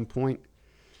one point,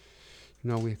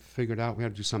 we figured out we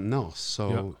had to do something else.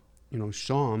 So,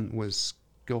 Sean was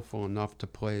skillful enough to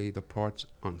play the parts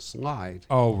on slide.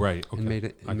 Oh, right. Okay. And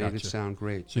made it sound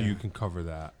great. So you can cover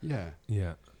that. Yeah.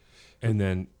 Yeah. And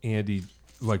then Andy,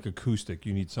 like acoustic,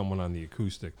 you need someone on the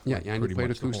acoustic. Yeah, Andy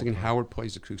played acoustic, and Howard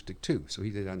plays acoustic too. So he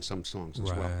did that on some songs as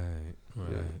well. Right.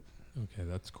 Yeah. Okay,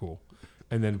 that's cool.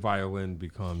 And then violin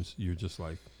becomes, you're just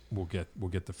like, we'll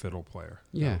get the fiddle player.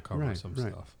 Yeah, cover some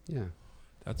stuff. Yeah.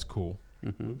 That's cool.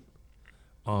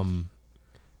 Mm-hmm.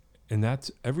 And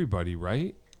that's everybody,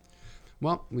 right?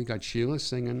 Well, we got Sheila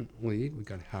singing lead. We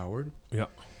got Howard. Yeah.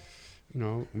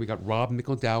 We got Rob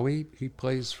McEldowie. He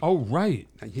plays. Oh, right.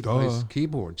 He plays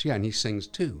keyboards. Yeah, and he sings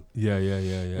too. Yeah.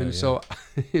 And so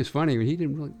it's funny. He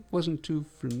wasn't too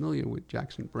familiar with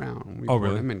Jackson Browne. When we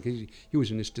brought him in, because he was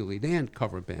in the Steely Dan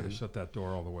cover band. Shut that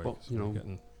door all the way.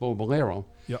 Bo Bolero.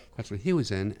 Yeah. That's what he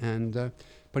was in, and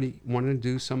but he wanted to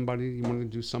do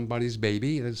somebody's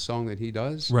baby. That's a song that he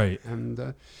does. Right. And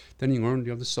then he learned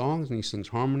the other songs, and he sings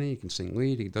harmony. He can sing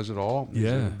lead. He does it all.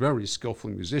 He's a very skillful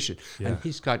musician, and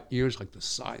he's got ears like the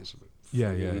size of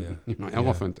an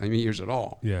elephant. I mean, he hears it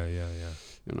all. Yeah.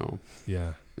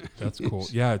 Yeah, that's cool.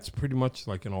 Yeah, it's pretty much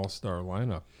like an all-star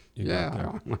lineup.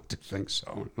 I like to think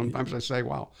so. Sometimes I say,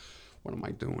 "Wow, what am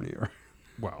I doing here?"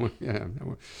 Wow. Yeah.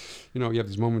 You have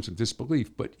these moments of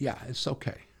disbelief, but it's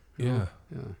okay. Yeah.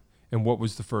 And what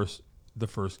was the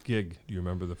first gig? Do you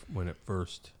remember when it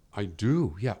first? I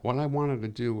do. Yeah. What I wanted to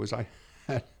do was I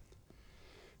had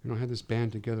this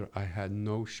band together. I had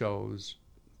no shows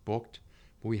booked,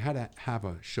 but we had to have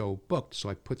a show booked. So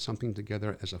I put something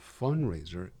together as a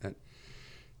fundraiser at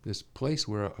this place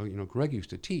where Greg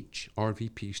used to teach,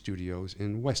 RVP Studios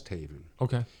in West Haven.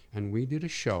 Okay. And we did a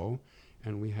show,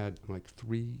 and we had like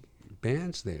 3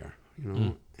 bands there.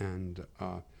 And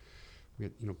we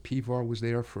had Pivar was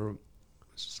there for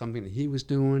something that he was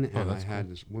doing, and I that's had cool.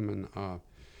 this woman.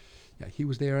 He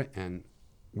was there, and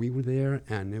we were there,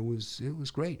 and it was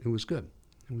great. It was good.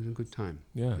 It was a good time.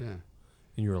 Yeah. Yeah.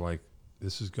 And you were like,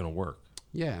 this is going to work.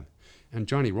 Yeah. And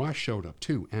Johnny Ross showed up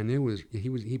too, and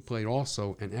he played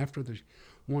also. And after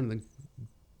one of the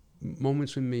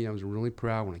moments with me, I was really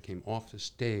proud when I came off the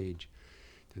stage.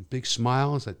 The big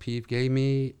smiles that Pete gave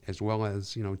me, as well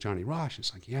as Johnny Ross.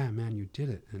 It's like, yeah, man, you did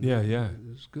it. And yeah. It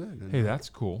was good. And Hey, that's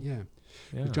cool. Yeah.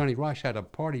 Yeah. But Johnny Ross had a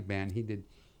party band. He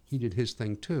did his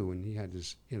thing too, and he had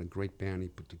a great band he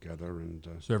put together. And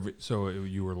so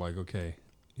you were like, okay,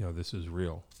 this is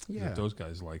real. Yeah. If those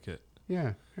guys like it.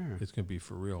 Yeah. It's going to be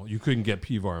for real. You couldn't get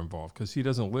Pivar involved because he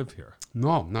doesn't live here.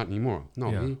 No, not anymore.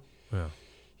 No. Yeah.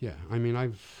 Yeah. I mean,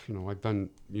 I've done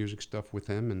music stuff with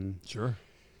him, and Sure.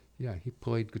 yeah, he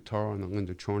played guitar on the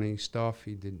Linda Chorney stuff.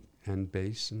 He did and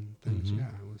bass and things. Mhm. Yeah,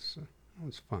 it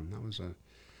was fun.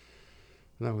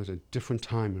 That was a different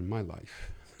time in my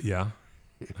life. Yeah.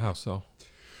 How so?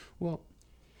 Well,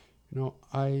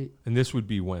 And this would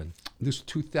be when? This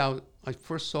 2000. I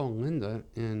first saw Linda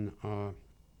in.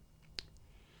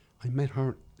 I met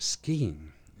her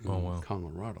skiing in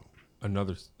Colorado.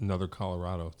 Another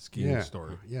Colorado skiing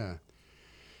story. Yeah.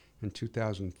 In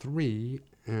 2003,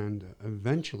 and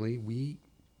eventually we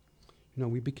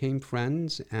became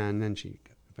friends, and then she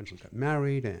eventually got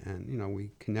married, and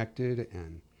we connected,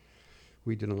 and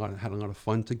we had a lot of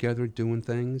fun together doing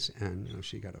things, and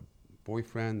she got a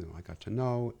boyfriend who I got to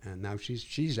know, and now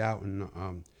she's out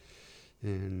in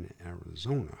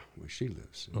Arizona where she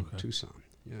lives in Tucson.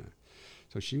 Yeah.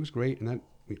 So she was great, and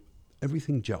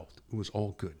everything gelled. It was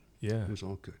all good. Yeah. It was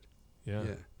all good. Yeah.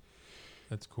 Yeah.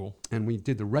 That's cool. And we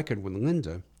did the record with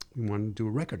Linda. We wanted to do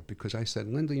a record because I said,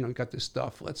 Linda, you got this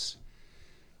stuff. Let's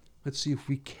see if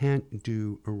we can't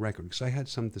do a record. Because I had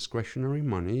some discretionary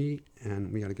money,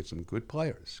 and we had to get some good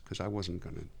players. Because I wasn't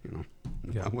going to,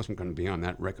 I wasn't going to be on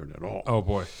that record at all. Oh,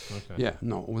 boy. Okay. Yeah,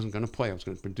 no, I wasn't going to play. I was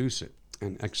going to produce it,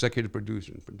 and executive produce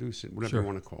it, whatever you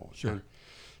want to call it. Sure. And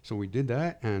so we did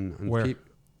that, and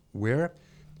where?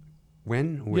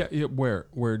 When? Yeah. Where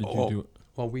did you do it?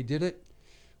 Well, we did it.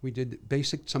 We did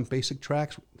some basic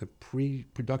tracks. The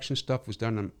pre-production stuff was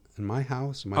done in my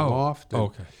house, in my loft. And,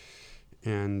 okay.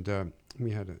 And we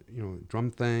had a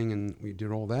drum thing, and we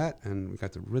did all that, and we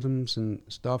got the rhythms and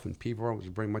stuff. And Pivar was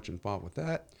very much involved with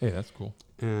that. Hey, that's cool.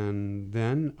 And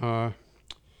then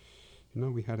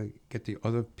we had to get the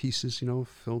other pieces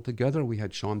filled together. We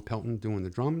had Sean Pelton doing the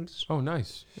drums. Oh,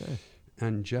 nice. Yeah.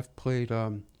 And Jeff played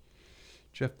guitar,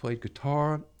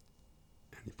 and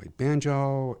he played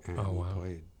banjo, and he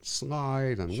played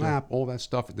slide and lap, all that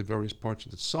stuff at the various parts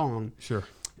of the song. Sure.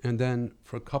 And then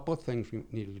for a couple of things we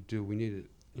needed to do, we needed,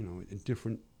 a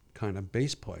different kind of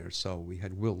bass player. So we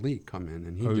had Will Lee come in,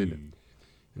 and he did it.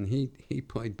 And he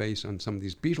played bass on some of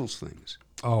these Beatles things.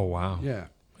 Oh, wow. Yeah.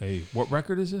 Hey, what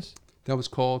record is this? That was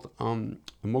called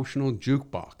Emotional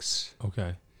Jukebox.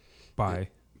 Okay. By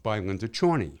Linda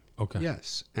Chorney. Okay.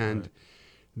 Yes. And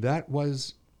that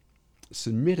was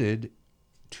submitted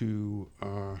to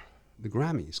the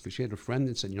Grammys, because she had a friend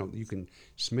that said, you can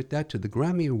submit that to the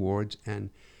Grammy Awards,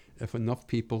 and if enough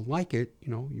people like it,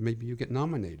 maybe you get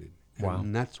nominated. Wow.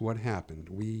 And that's what happened.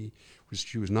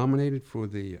 She was nominated for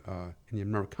in the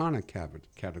Americana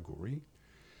category,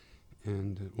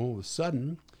 and all of a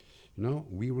sudden,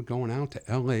 we were going out to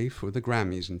L.A. for the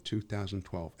Grammys in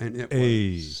 2012, and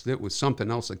it was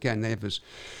something else. Again,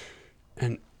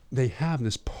 they have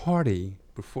this party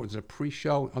before. There's a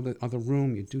pre-show, other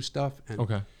room. You do stuff,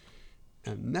 and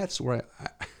and that's where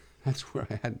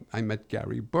I met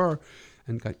Gary Burr,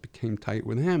 and became tight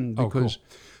with him because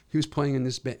he was playing in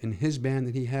his band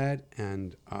that he had,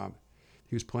 and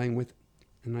he was playing with.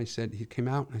 And I said, he came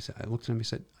out, and I looked at him.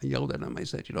 I yelled at him. I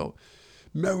said,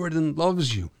 Meriden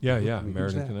loves you. Yeah,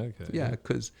 Meriden, Connecticut. Yeah,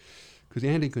 because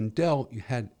Andy Gundel, you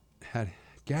had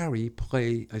Gary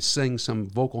sing some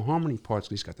vocal harmony parts.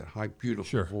 He's got that high,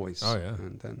 beautiful voice. Oh, yeah.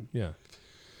 And then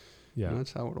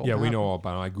that's how it all we happened. know all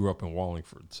about it. I grew up in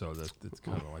Wallingford, so it's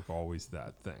kind of like always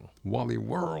that thing. Wally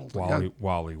World.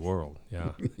 Wally World.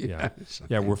 Yeah, Yes.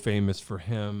 Yeah, we're famous for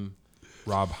him.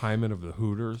 Rob Hyman of the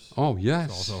Hooters. Oh, yes.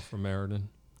 He's also from Meriden.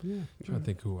 Yeah. I'm trying to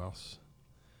think who else.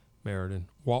 Meriden.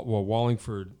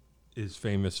 Wallingford is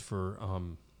famous for,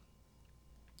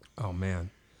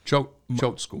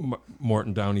 Choate School.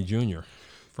 Morton Downey Jr.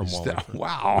 from Wallingford.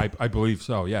 Wow. I believe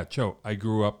so. Yeah, Choate. I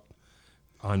grew up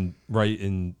right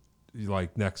in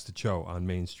next to Choate on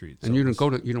Main Street. So and you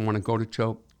don't want to go to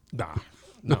Choate? Nah.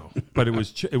 No, but it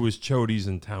was Choaties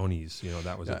and Townies.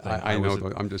 That was a thing. I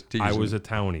know. I'm just teasing. I was a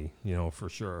Townie, for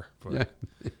sure. But, yeah,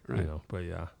 right. But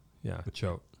yeah,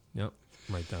 Choate. Yep.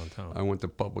 Right downtown. I went to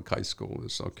public high school.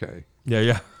 It's okay.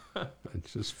 Yeah.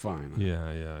 It's just fine.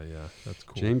 Yeah. That's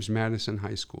cool. James Madison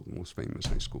High School, the most famous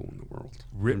high school in the world,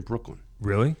 in Brooklyn.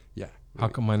 Really? Yeah. How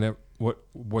come I never?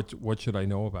 What should I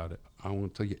know about it? I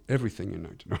want to tell you everything you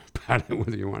need to know about it,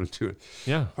 whether you want to do it.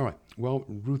 Yeah. All right. Well,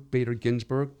 Ruth Bader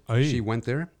Ginsburg, she went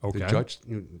there. Okay. The judge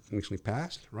recently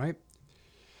passed, right?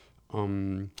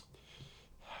 Let's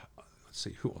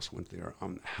see, who else went there?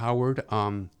 Howard.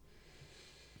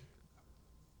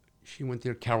 She went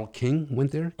there. Carole King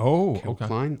went there. Oh, Carol okay.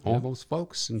 Klein, all those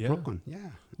folks in Brooklyn. Yeah.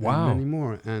 Wow. And many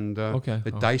more. And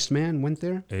the Dice Man went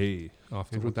there.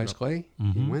 Andrew Dice Clay.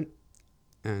 He went.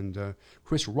 And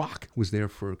Chris Rock was there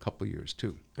for a couple of years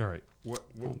too. All right. What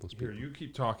here, you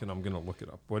keep talking. I'm gonna look it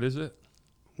up. What is it?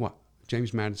 What?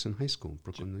 James Madison High School,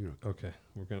 Brooklyn, New York. Okay.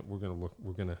 We're gonna look.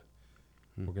 We're gonna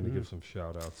give some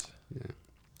shout outs. Yeah.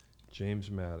 James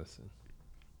Madison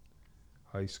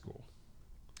High School,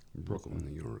 Brooklyn,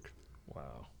 New York.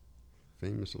 Wow.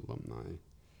 Famous alumni.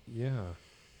 Yeah.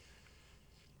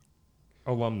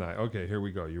 Alumni. Okay, here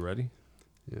we go. You ready?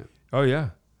 Yeah. Oh yeah.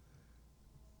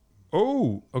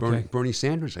 Oh, okay. Bernie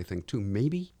Sanders, I think, too,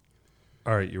 maybe.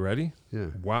 All right, you ready? Yeah.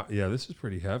 Wow. Yeah, this is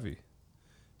pretty heavy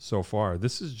so far.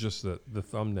 This is just the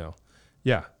thumbnail.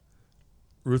 Yeah.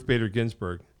 Ruth Bader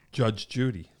Ginsburg, Judge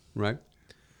Judy. Right.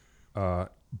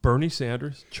 Bernie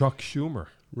Sanders, Chuck Schumer.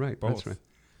 Right, both. that's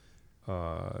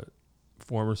right.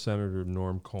 Former Senator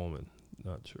Norm Coleman.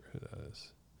 Not sure who that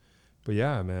is. But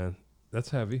yeah, man, that's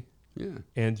heavy. Yeah.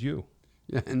 And you.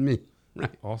 Yeah, and me.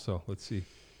 Right. Also, let's see.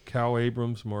 Cal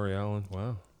Abrams, Maury Allen.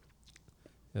 Wow.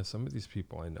 Yeah, some of these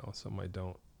people I know, some I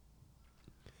don't.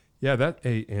 Yeah,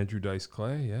 Andrew Dice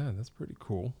Clay. Yeah, that's pretty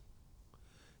cool.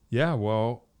 Yeah,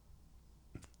 well,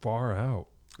 far out.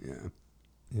 Yeah.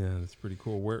 Yeah, that's pretty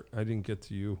cool. I didn't get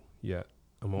to you yet.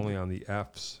 I'm only on the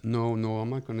F's. No, I'm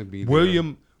not going to be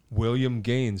there. William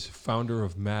Gaines, founder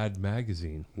of Mad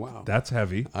Magazine. Wow. That's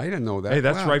heavy. I didn't know that. Hey,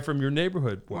 that's right from your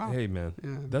neighborhood. Wow. Hey, man,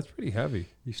 that's pretty heavy.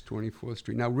 East 24th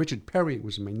Street. Now, Richard Perry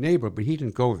was my neighbor, but he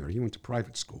didn't go there. He went to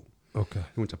private school. Okay.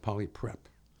 He went to Poly Prep.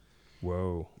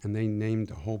 Whoa. And they named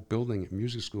the whole building at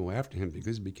music school after him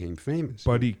because he became famous.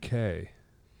 Buddy Kaye,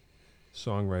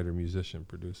 songwriter, musician,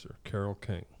 producer. Carole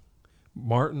King.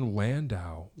 Martin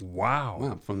Landau.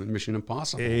 Wow. From the Mission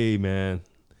Impossible. Hey, man.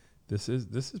 This is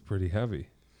pretty heavy.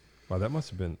 Wow, that must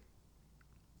have been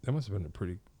a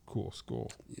pretty cool school.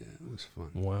 Yeah, it was fun.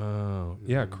 Wow.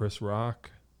 Yeah, Chris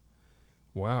Rock.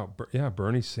 Wow.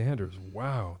 Bernie Sanders.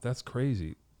 Wow, that's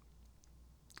crazy.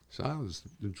 So I was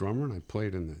the drummer, and I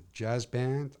played in the jazz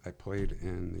band. I played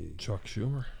in the Chuck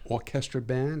Schumer orchestra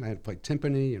band. I had to play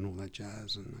timpani and all that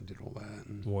jazz, and I did all that.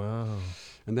 And, wow.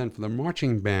 And then for the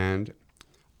marching band,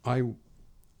 I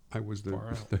was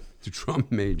the drum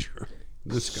major.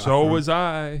 This guy. So was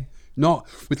I. No,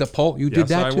 with the pole, you did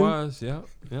that too? Yes, I was.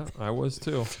 Yeah, I was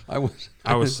too. I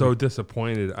was so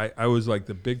disappointed. I was like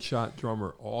the big shot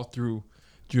drummer all through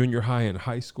junior high and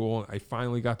high school. I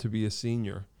finally got to be a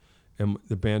senior, and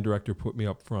the band director put me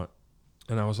up front.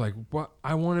 And I was like, "What?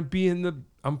 I want to be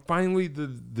I'm finally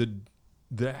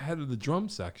the head of the drum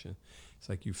section." It's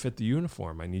like, "You fit the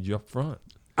uniform. I need you up front."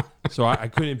 So I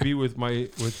couldn't be with my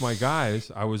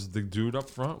guys. I was the dude up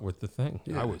front with the thing.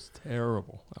 Yeah. I was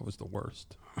terrible. I was the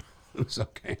worst. It was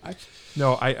okay.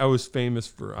 I was famous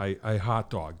for I hot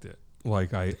dogged it.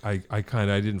 Like I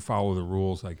didn't follow the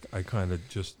rules. I kind of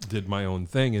just did my own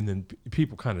thing, and then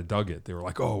people kind of dug it. They were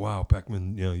like, "Oh wow,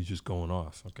 Beckman, he's just going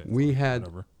off." Okay. We had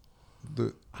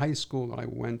the high school that I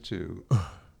went to.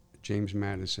 James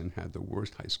Madison had the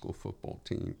worst high school football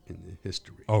team in the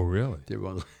history. Oh, really? They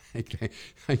were like,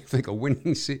 I think a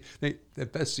winning season. The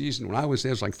best season when I was there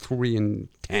was like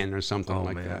 3-10 or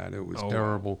something that. It was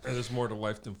terrible. And there's more to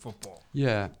life than football.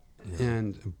 Yeah.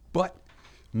 But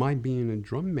my being a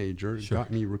drum major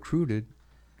got me recruited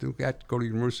to go to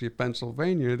University of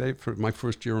Pennsylvania for my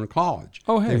first year in college.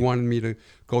 Oh, hey. They wanted me to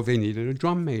go. They needed a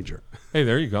drum major. Hey,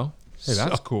 there you go. Hey,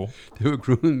 that's cool. They were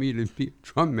recruiting me to be a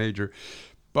drum major.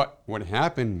 But what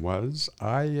happened was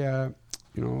I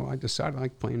decided I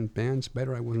liked playing bands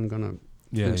better. I wasn't going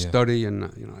to study, and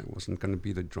I wasn't going to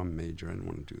be the drum major. I didn't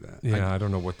want to do that. Yeah, I don't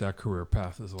know what that career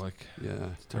path is like.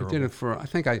 Yeah, I did it I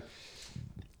think I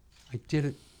did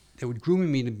it. They were grooming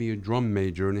me to be a drum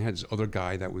major, and they had this other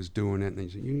guy that was doing it, and they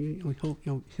said,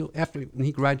 he'll after when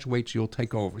he graduates, you'll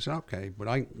take over. I said, okay, but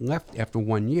I left after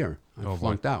 1 year. I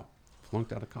flunked out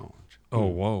of college. Oh,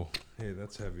 whoa. Hey,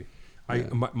 that's heavy. Yeah.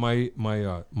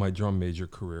 My drum major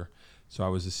career, so I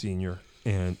was a senior,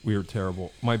 and we were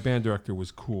terrible. My band director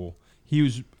was cool. He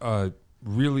was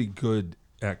really good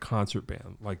at concert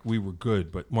band. Like, we were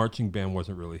good, but marching band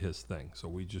wasn't really his thing, so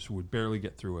we just would barely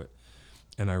get through it.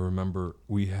 And I remember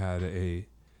we had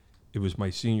it was my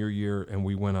senior year, and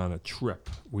we went on a trip.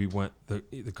 We went,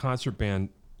 the concert band,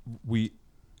 we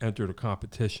entered a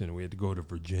competition. We had to go to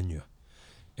Virginia.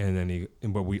 And then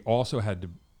but we also had to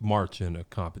march in a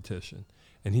competition.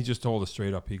 And he just told us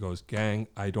straight up, he goes, gang,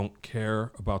 I don't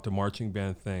care about the marching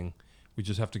band thing. We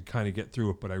just have to kind of get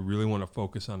through it, but I really want to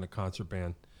focus on the concert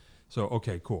band. So,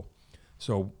 okay, cool.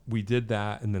 So we did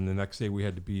that, and then the next day we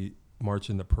had to be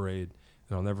marching the parade.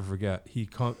 And I'll never forget,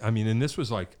 and this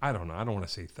was like, I don't know, I don't want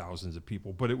to say thousands of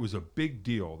people, but it was a big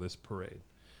deal, this parade.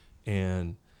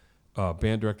 And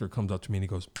band director comes up to me and he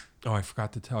goes, oh, I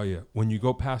forgot to tell you, when you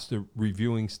go past the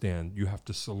reviewing stand, you have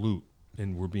to salute,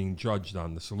 and we're being judged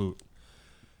on the salute.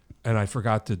 And we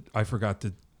forgot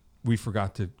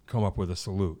to come up with a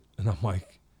salute. And I'm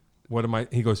like, what am I?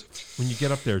 He goes, when you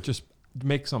get up there, just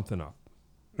make something up.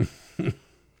 So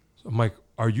I'm like,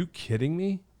 are you kidding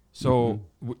me? So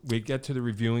we get to the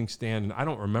reviewing stand, and I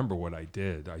don't remember what I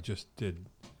did. I just did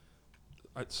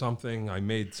something. I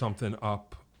made something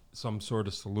up, some sort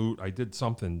of salute. I did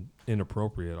something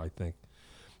inappropriate, I think.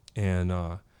 And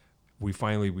we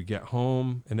get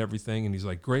home and everything, and he's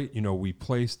like, great, we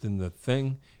placed in the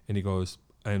thing. And he goes,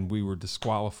 and we were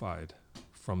disqualified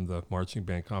from the marching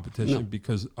band competition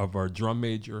because of our drum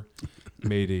major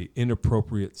made a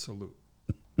inappropriate salute.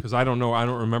 Because I don't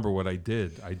remember what I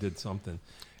did. I did something.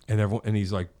 And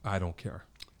he's like, I don't care.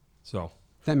 So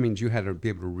that means you had to be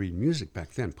able to read music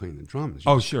back then, playing the drums.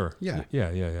 Sure. Yeah.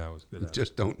 I was good at it.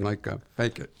 Just don't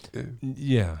fake it.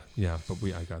 Yeah. But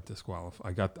I got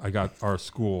disqualified. I got our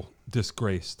school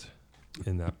disgraced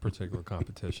in that particular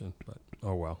competition. But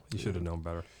oh well, you should have known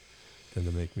better than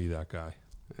to make me that guy.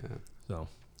 Yeah. So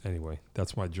anyway,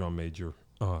 that's my drum major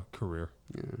career.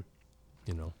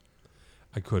 Yeah.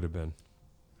 I could have been.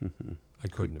 Mm-hmm. I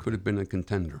couldn't. Could have been a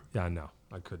contender. Yeah, no,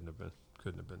 I couldn't have been.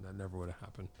 That never would have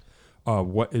happened.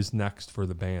 What is next for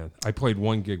the band? I played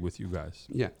one gig with you guys.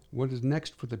 Yeah. What is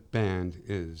next for the band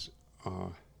is,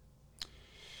 well,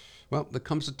 there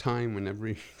comes a time when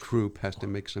every group has to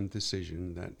make some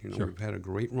decision that, Sure. We've had a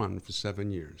great run for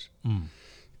 7 years.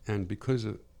 And because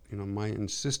of, my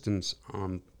insistence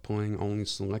on playing only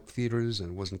select theaters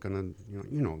and wasn't going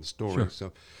to, the story. Sure.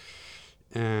 So,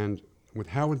 and with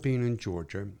Howard being in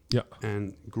Georgia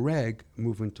and Greg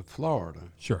moving to Florida.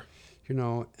 Sure.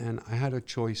 And I had a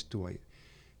choice. Do I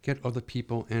get other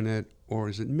people in it, or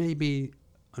is it maybe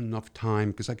enough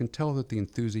time? Because I can tell that the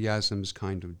enthusiasm's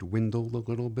kind of dwindled a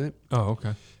little bit. Oh,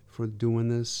 okay. For doing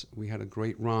this. We had a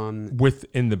great run.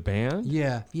 Within the band?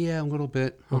 Yeah, a little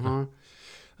bit. Okay.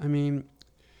 I mean,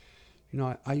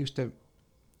 I used to,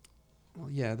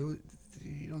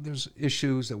 there's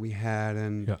issues that we had,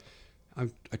 and I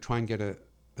try and get a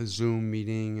Zoom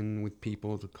meeting and with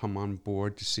people to come on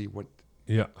board to see what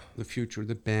the future of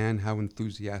the band, how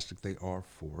enthusiastic they are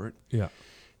for it. Yeah.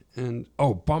 And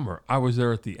bummer. I was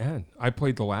there at the end. I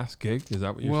played the last gig. Is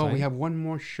that what you're saying? Well, we have one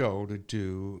more show to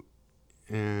do,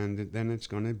 and then it's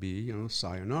going to be,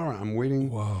 sayonara. I'm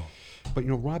waiting. Whoa. But,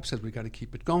 Rob said we got to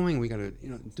keep it going. We got to,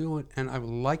 do it. And I would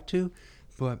like to,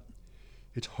 but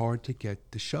it's hard to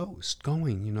get the shows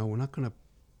going. We're not going to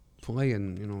play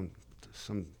in,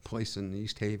 some place in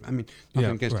East Haven. I mean,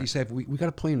 nothing against East Haven. We got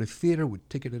to play in a theater with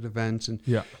ticketed events, and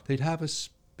they'd have us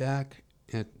back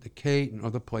at the Kate and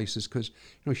other places because,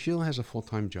 Sheila has a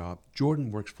full-time job.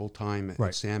 Jordan works full-time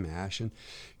at Sam Ash, and,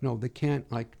 they can't,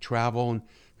 travel. And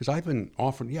because I've been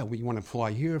offered, we want to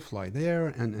fly here, fly there,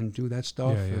 and do that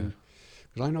stuff.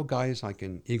 Because I know guys like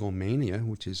in Eaglemania,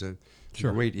 which is a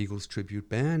great Eagles tribute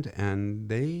band, and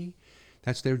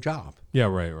that's their job. Yeah,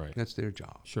 right. That's their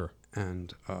job. Sure.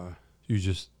 And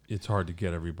it's hard to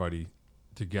get everybody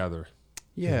together.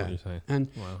 Yeah. What you're saying. And,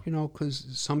 because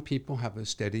some people have a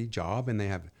steady job and they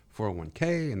have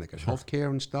 401k and they get health care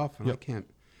and stuff, and I can't.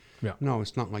 Yeah. No,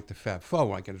 it's not like the Fab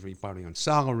Four. I get everybody on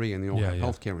salary and they all have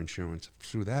health care insurance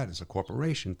through that as a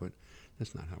corporation, but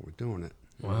that's not how we're doing it.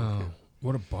 Wow.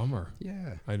 What a bummer.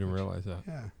 Yeah. I didn't realize that.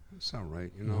 Yeah. It's all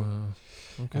right,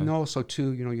 Okay. And also,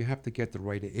 too, you have to get the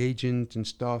right agent and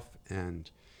stuff,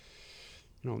 and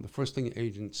the first thing the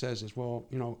agent says is, well,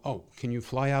 can you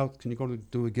fly out? Can you go to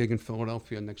do a gig in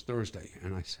Philadelphia next Thursday?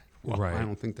 And I said, well, I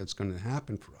don't think that's going to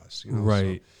happen for us.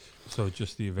 Right. So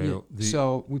just the avail.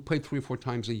 So we played 3 or 4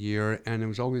 times a year, and it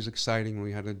was always exciting when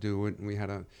we had to do it, and we had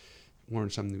to learn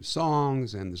some new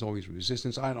songs, and there's always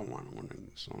resistance. I don't want to learn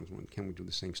new songs. When can we do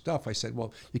the same stuff? I said,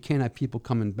 well, you can't have people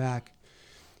coming back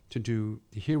to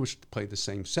hear us play the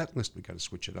same set list. We got to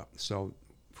switch it up. So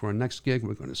for our next gig,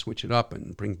 we're going to switch it up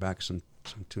and bring back some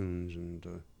tunes and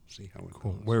see how it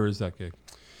goes. Where is that gig?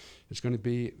 It's going to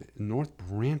be in North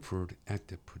Branford at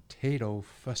the Potato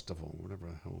Festival, whatever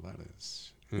the hell that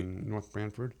is. in North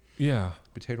Branford. Yeah.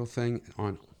 Potato thing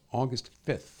on August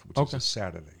 5th, which is a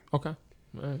Saturday. Okay.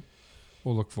 All right.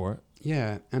 We'll look for it.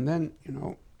 Yeah, and then,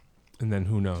 And then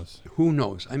who knows? Who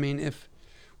knows? I mean, if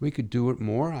we could do it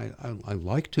more, I'd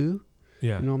like to.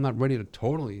 Yeah. I'm not ready to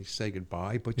totally say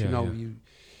goodbye, but,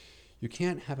 you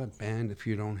can't have a band if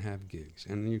you don't have gigs.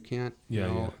 And you can't, if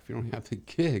you don't have the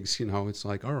gigs, it's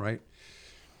like, all right,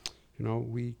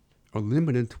 we are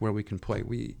limited to where we can play.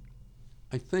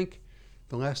 I think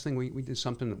the last thing we did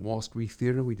something at Wall Street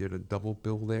Theater. We did a double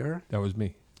bill there. That was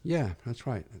me. Yeah, that's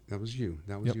right. That was you.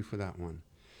 That was you for that one.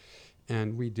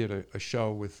 And we did a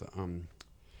show with,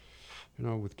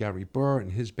 with Gary Burr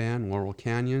and his band, Laurel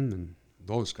Canyon, and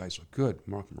those guys are good.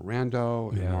 Mark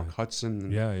Morando and Mark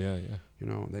Hudson.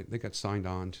 And, they got signed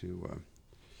on to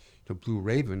Blue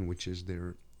Raven, which is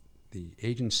the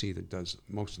agency that does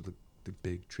most of the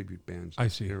big tribute bands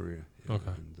in the area.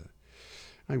 Okay. And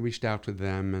I reached out to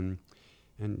them,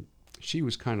 and she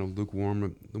was kind of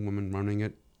lukewarm, the woman running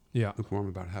it. Yeah. Lukewarm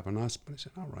about having us, but I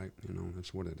said, all right,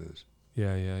 that's what it is.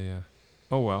 Yeah.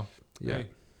 Oh, well. Yeah. Hey,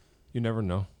 you never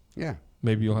know. Yeah.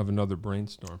 Maybe you'll have another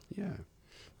brainstorm. Yeah.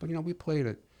 But, we played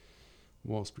at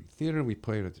Wall Street Theater. We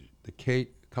played at the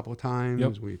Cape a couple of times.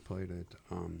 Yep. We played at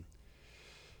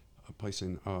a place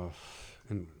in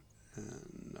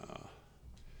not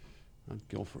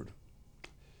Guilford.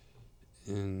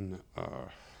 In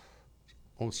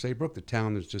Old Saybrook, the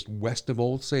town is just west of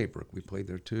Old Saybrook. We played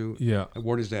there too. Yeah. At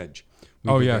Water's Edge.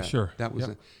 Sure. That was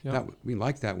we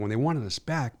liked that one. They wanted us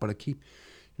back, but I keep,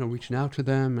 reaching out to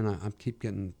them, and I keep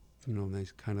getting, they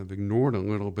kind of ignored a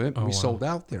little bit. We sold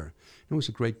out there. It was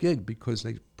a great gig because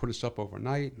they put us up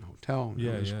overnight in a hotel. And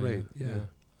it was great.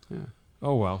 Yeah.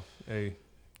 Oh well. Hey,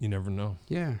 you never know.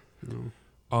 Yeah.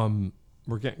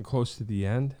 We're getting close to the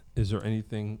end. Is there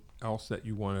anything else that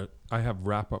you want to? I have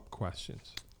wrap-up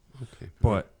questions. Okay.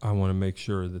 But I want to make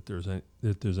sure that there's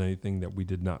anything that we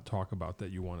did not talk about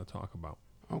that you want to talk about.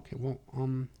 Okay. Well,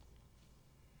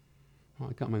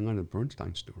 I got my Leonard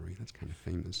Bernstein story. That's kind of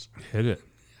famous. Hit it.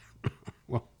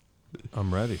 Well,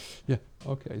 I'm ready. Yeah.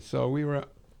 Okay. So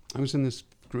I was in this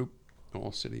group,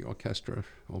 All City Orchestra,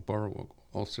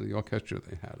 All City Orchestra.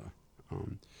 They had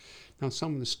now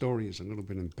some of the story is a little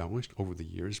bit embellished over the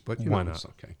years, but why not? It's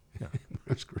okay. Yeah.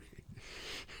 That's great.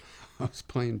 I was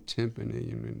playing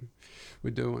timpani, and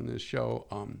we're doing this show,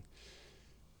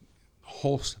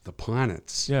 Host of the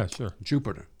Planets. Yeah, sure.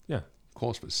 Jupiter. Yeah.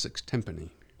 Calls for 6 timpani.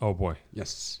 Oh boy.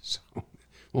 Yes. So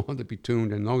we wanted to be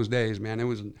tuned in those days, man. It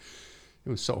was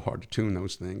so hard to tune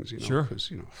those things, Sure.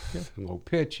 because low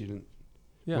pitch. You didn't.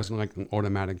 It wasn't like an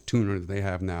automatic tuner that they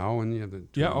have now, and you have to.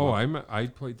 Yeah. I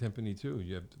played timpani too.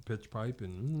 You have the pitch pipe,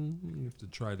 and you have to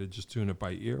try to just tune it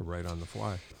by ear right on the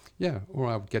fly. Yeah, or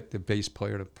I would get the bass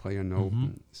player to play a note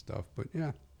and stuff. But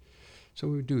yeah, so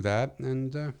we would do that,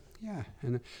 and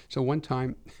and so one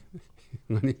time,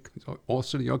 All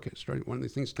City Orchestra, one of the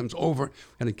things comes over,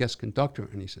 and a guest conductor,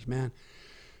 and he says, "Man,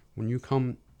 when you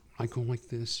come, I go like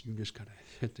this. You just gotta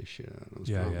hit the shit out of those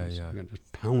drums. You gotta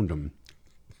just pound them."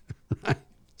 Right.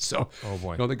 So, oh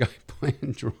boy, the guy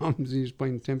playing drums, he's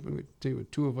playing timpani with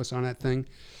 2 of us on that thing.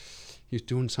 He's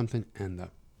doing something, and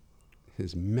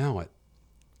his mallet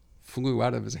flew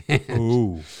out of his hand.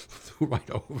 Ooh. Flew right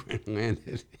over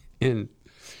and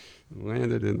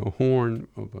landed in the horn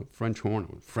of a French horn,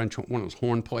 one of those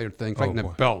horn player things, right in the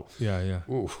bell. Yeah.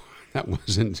 Ooh, that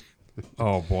wasn't.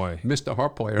 Oh boy, Mr.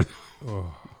 Harp player.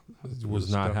 Oh,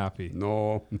 was not happy.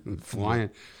 No,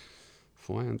 flying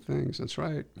things. That's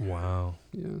right. Wow.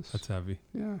 Yes. That's heavy.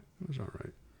 Yeah, it was all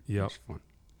right. Yep. It was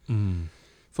fun.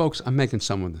 Folks, I'm making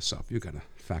some of this up. You got to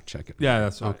fact check it. Yeah,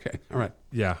 that's right. Okay. All right.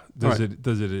 Yeah. Does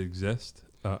it exist?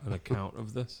 An account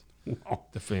of this? Well,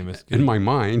 the famous in my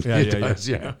mind, it does.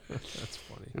 Yeah. That's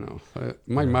funny.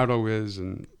 My motto is,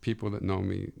 and people that know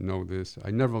me know this: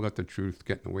 I never let the truth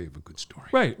get in the way of a good story.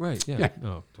 Right. Yeah.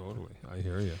 No, totally. I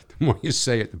hear you. The more you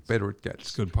say it, the better it gets.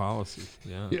 It's good policy.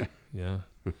 Yeah.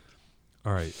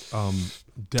 All right.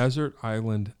 Desert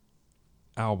Island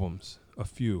albums. A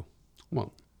few.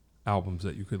 Well, albums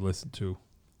that you could listen to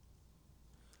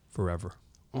forever.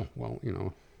 Oh, well,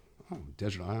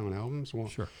 Desert Island albums. Well,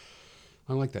 sure.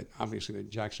 I like that. Obviously, the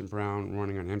Jackson Browne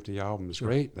Running on Empty album is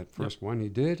great. That first one he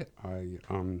did.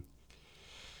 The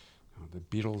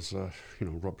Beatles,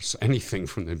 anything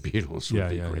from the Beatles would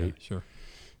be great. Yeah, sure.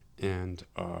 And,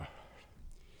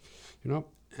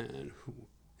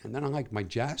 and then I like my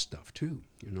jazz stuff too,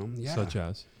 Yeah. Such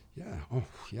as? Yeah. Oh,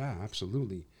 yeah,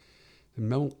 absolutely.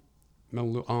 The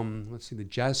let's see, the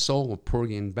Jazz Soul of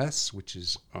Porgy and Bess, which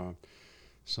is a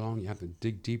song you have to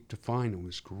dig deep to find. It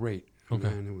was great. Okay.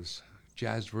 Man, it was a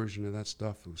jazz version of that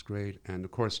stuff. It was great. And,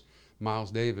 of course,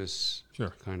 Miles Davis,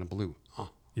 Sure. kind of blue.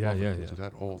 Yeah.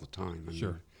 That all the time.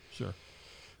 Sure.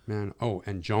 Man,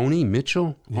 and Joni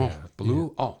Mitchell,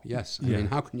 blue. Yeah. Oh, yes. I mean,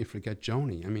 how can you forget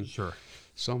Joni? I mean, sure.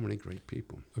 So many great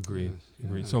people. Agreed. Yes,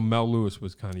 Agreed. yeah. So Mel Lewis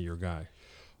was kind of your guy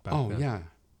back then. Yeah.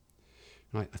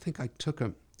 And I think I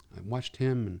watched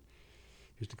him and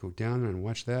used to go down there and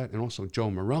watch that. And also Joe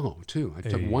Morello, too. I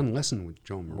took one lesson with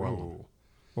Joe Morello. Whoa.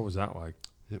 What was that like?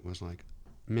 It was like,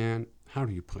 man, how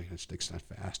do you play the sticks that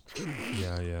fast?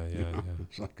 Yeah.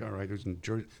 It's like, all right, it was in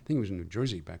Jersey. I think it was in New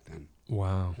Jersey back then.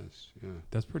 Wow. Yeah.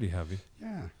 That's pretty heavy.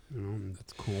 Yeah.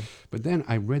 That's cool. But then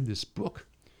I read this book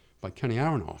by Kenny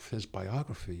Aronoff, his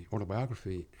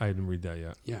autobiography. I didn't read that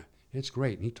yet. Yeah, it's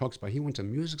great. And he talks about, he went to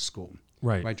music school.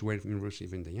 Right. Graduated from the University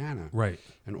of Indiana. Right.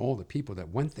 And all the people that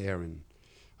went there, and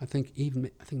I think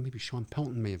maybe Sean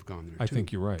Pelton may have gone there, I too.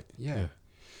 think you're right. Yeah.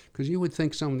 Because you would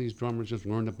think some of these drummers just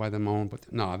learned it by their own,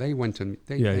 but no, they went to,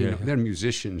 they're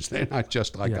musicians. They're not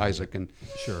just like guys that can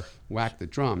whack the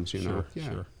drums, you know.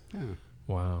 Sure. Yeah.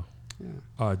 Wow.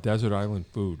 Yeah. Desert Island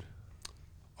food.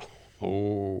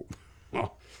 Oh.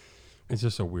 It's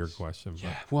just a weird question. But.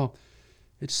 Yeah, well,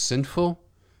 it's sinful,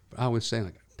 but I would say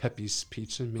like Pepe's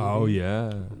Pizza, maybe. Oh,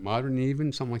 yeah. Or Modern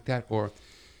even, something like that. Or,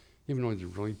 even though it's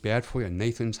really bad for you,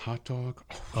 Nathan's Hot Dog.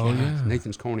 Oh, yeah.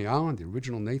 Nathan's Coney Island, the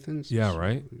original Nathan's. Yeah,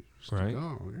 right. Right.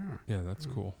 Oh, yeah. Yeah, that's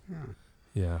cool.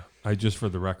 Yeah. I just, for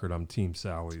the record, I'm Team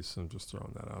Sally's, so I'm just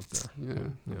throwing that out there. Yeah.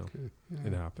 But, Okay. Yeah.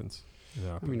 It happens.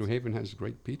 I mean, New Haven has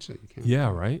great pizza. You can't.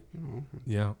 Yeah, right. You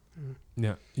know.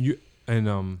 Yeah.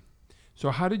 So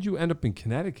how did you end up in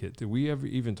Connecticut? Did we ever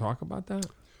even talk about that?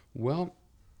 Well,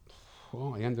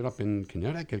 I ended up in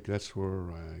Connecticut. That's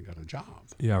where I got a job.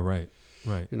 Yeah, right.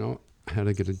 You know, I had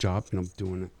to get a job,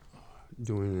 doing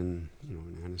in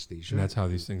anesthesia. And that's how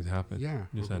these things happen. Yeah.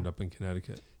 You just end up in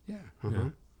Connecticut. Yeah. Yeah.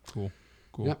 Cool.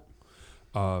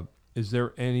 Yep. Is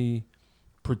there any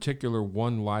particular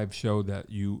one live show that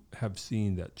you have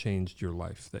seen that changed your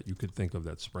life that you could think of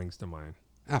that springs to mind?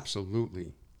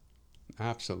 Absolutely.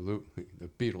 The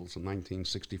Beatles in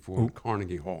 1964 in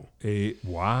Carnegie Hall.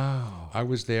 Wow. I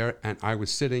was there, and I was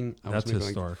sitting. I was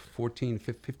maybe like 14,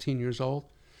 15 years old.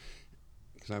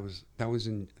 Because that was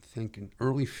in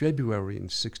early February in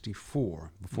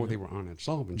 '64, before they were on that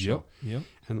Sullivan show. Yep.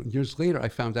 And years later, I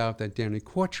found out that Danny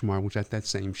Kortchmar was at that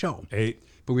same show.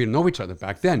 But we didn't know each other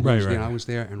back then. Right. I was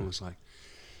there, and it was like,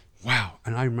 wow.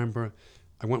 And I remember,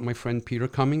 I went with my friend Peter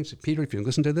Cummings. Peter, if you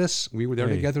listen to this, we were there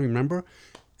together, remember?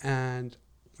 And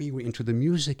we were into the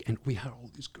music, and we had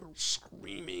all these girls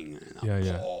screaming,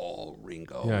 and Paul,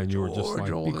 Ringo, and you George, were just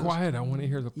like, be quiet, I want to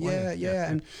hear the play. Yeah.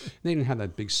 And they didn't have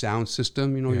that big sound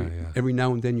system, Every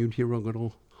now and then you'd hear a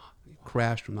little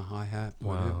crash from the hi-hat,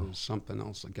 but it was something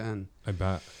else again. I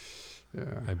bet.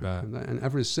 Yeah, I bet. And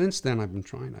ever since then, I've been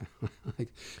trying to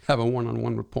have a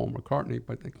one-on-one with Paul McCartney,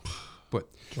 but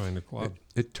join the club.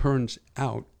 It turns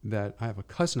out that I have a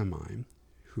cousin of mine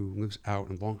who lives out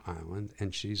in Long Island,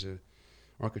 and she's a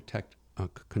architect,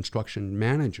 construction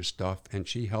manager stuff, and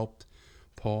she helped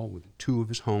Paul with 2 of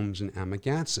his homes in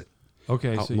Amagansett.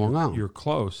 Okay, out so Long Island. You're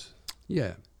close.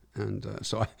 Yeah, and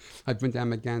so I've been to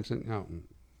Amagansett out in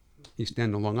East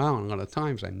End of Long Island a lot of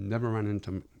times. I never ran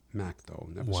into Mac, though.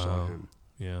 Never saw him.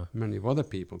 Yeah. Many of other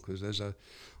people, because there's a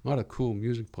lot of cool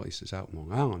music places out in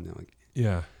Long Island.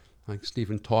 Like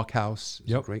Stephen Talkhouse.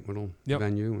 It's a great little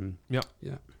venue. And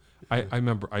I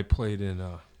remember I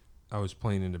was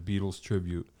playing in a Beatles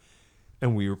tribute,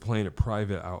 and we were playing it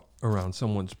private out around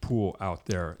someone's pool out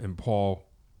there, and Paul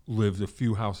lived a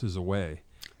few houses away,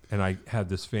 and I had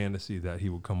this fantasy that he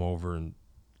would come over and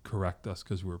correct us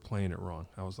because we were playing it wrong.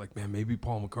 I was like, man, maybe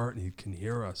Paul McCartney can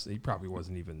hear us. He probably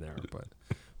wasn't even there, but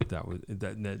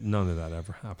none of that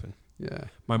ever happened. Yeah.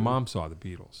 My mom saw the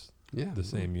Beatles the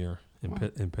same year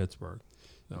in Pittsburgh.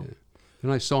 So. Yeah.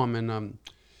 And I saw him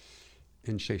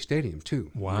in Shea Stadium,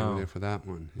 too. Wow. I was there for that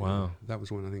one. Wow. That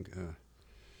was one, I think,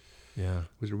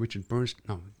 was it Richard Bernstein?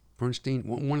 No, Bernstein?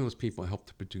 One of those people helped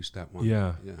to produce that one.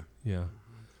 Yeah.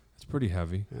 It's pretty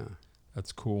heavy. Yeah.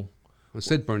 That's cool. Well,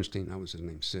 Sid Bernstein, that was his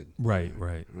name, Sid. Right.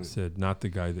 Sid, not the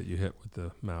guy that you hit with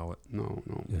the mallet. No.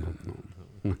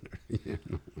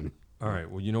 All right.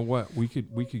 Well, you know what? We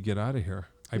could get out of here.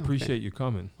 I appreciate you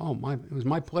coming. Oh, it was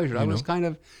my pleasure. I was kind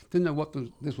of didn't know what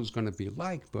this was going to be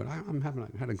like, but I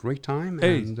had a great time.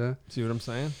 Hey, and, see what I'm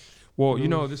saying? Well,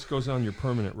 this goes on your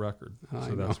permanent record,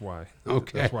 so that's why.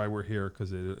 Okay. That's why we're here,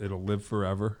 because it'll live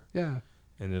forever. Yeah.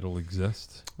 And it'll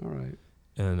exist. All right.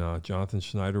 And Jonathan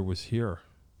Schneider was here.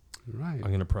 Right. I'm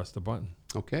going to press the button.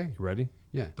 Okay. You ready?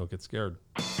 Yeah. Don't get scared.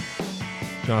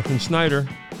 Jonathan Schneider,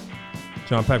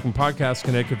 John Packman Podcast,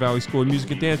 Connecticut Valley School of Music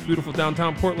and Dance, beautiful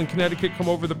downtown Portland, Connecticut. Come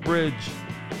over the bridge.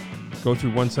 Go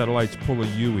through One Satellite's, pull a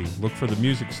Yui. Look for the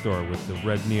music store with the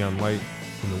red neon light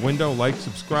in the window. Like,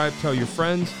 subscribe, tell your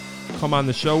friends. Come on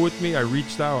the show with me. I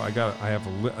reached out. I have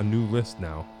a new list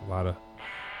now. A lot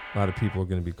of people are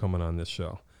going to be coming on this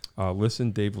show.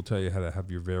 Listen, Dave will tell you how to have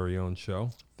your very own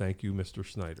show. Thank you, Mr.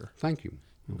 Schneider. Thank you.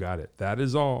 You got it. That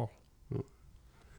is all.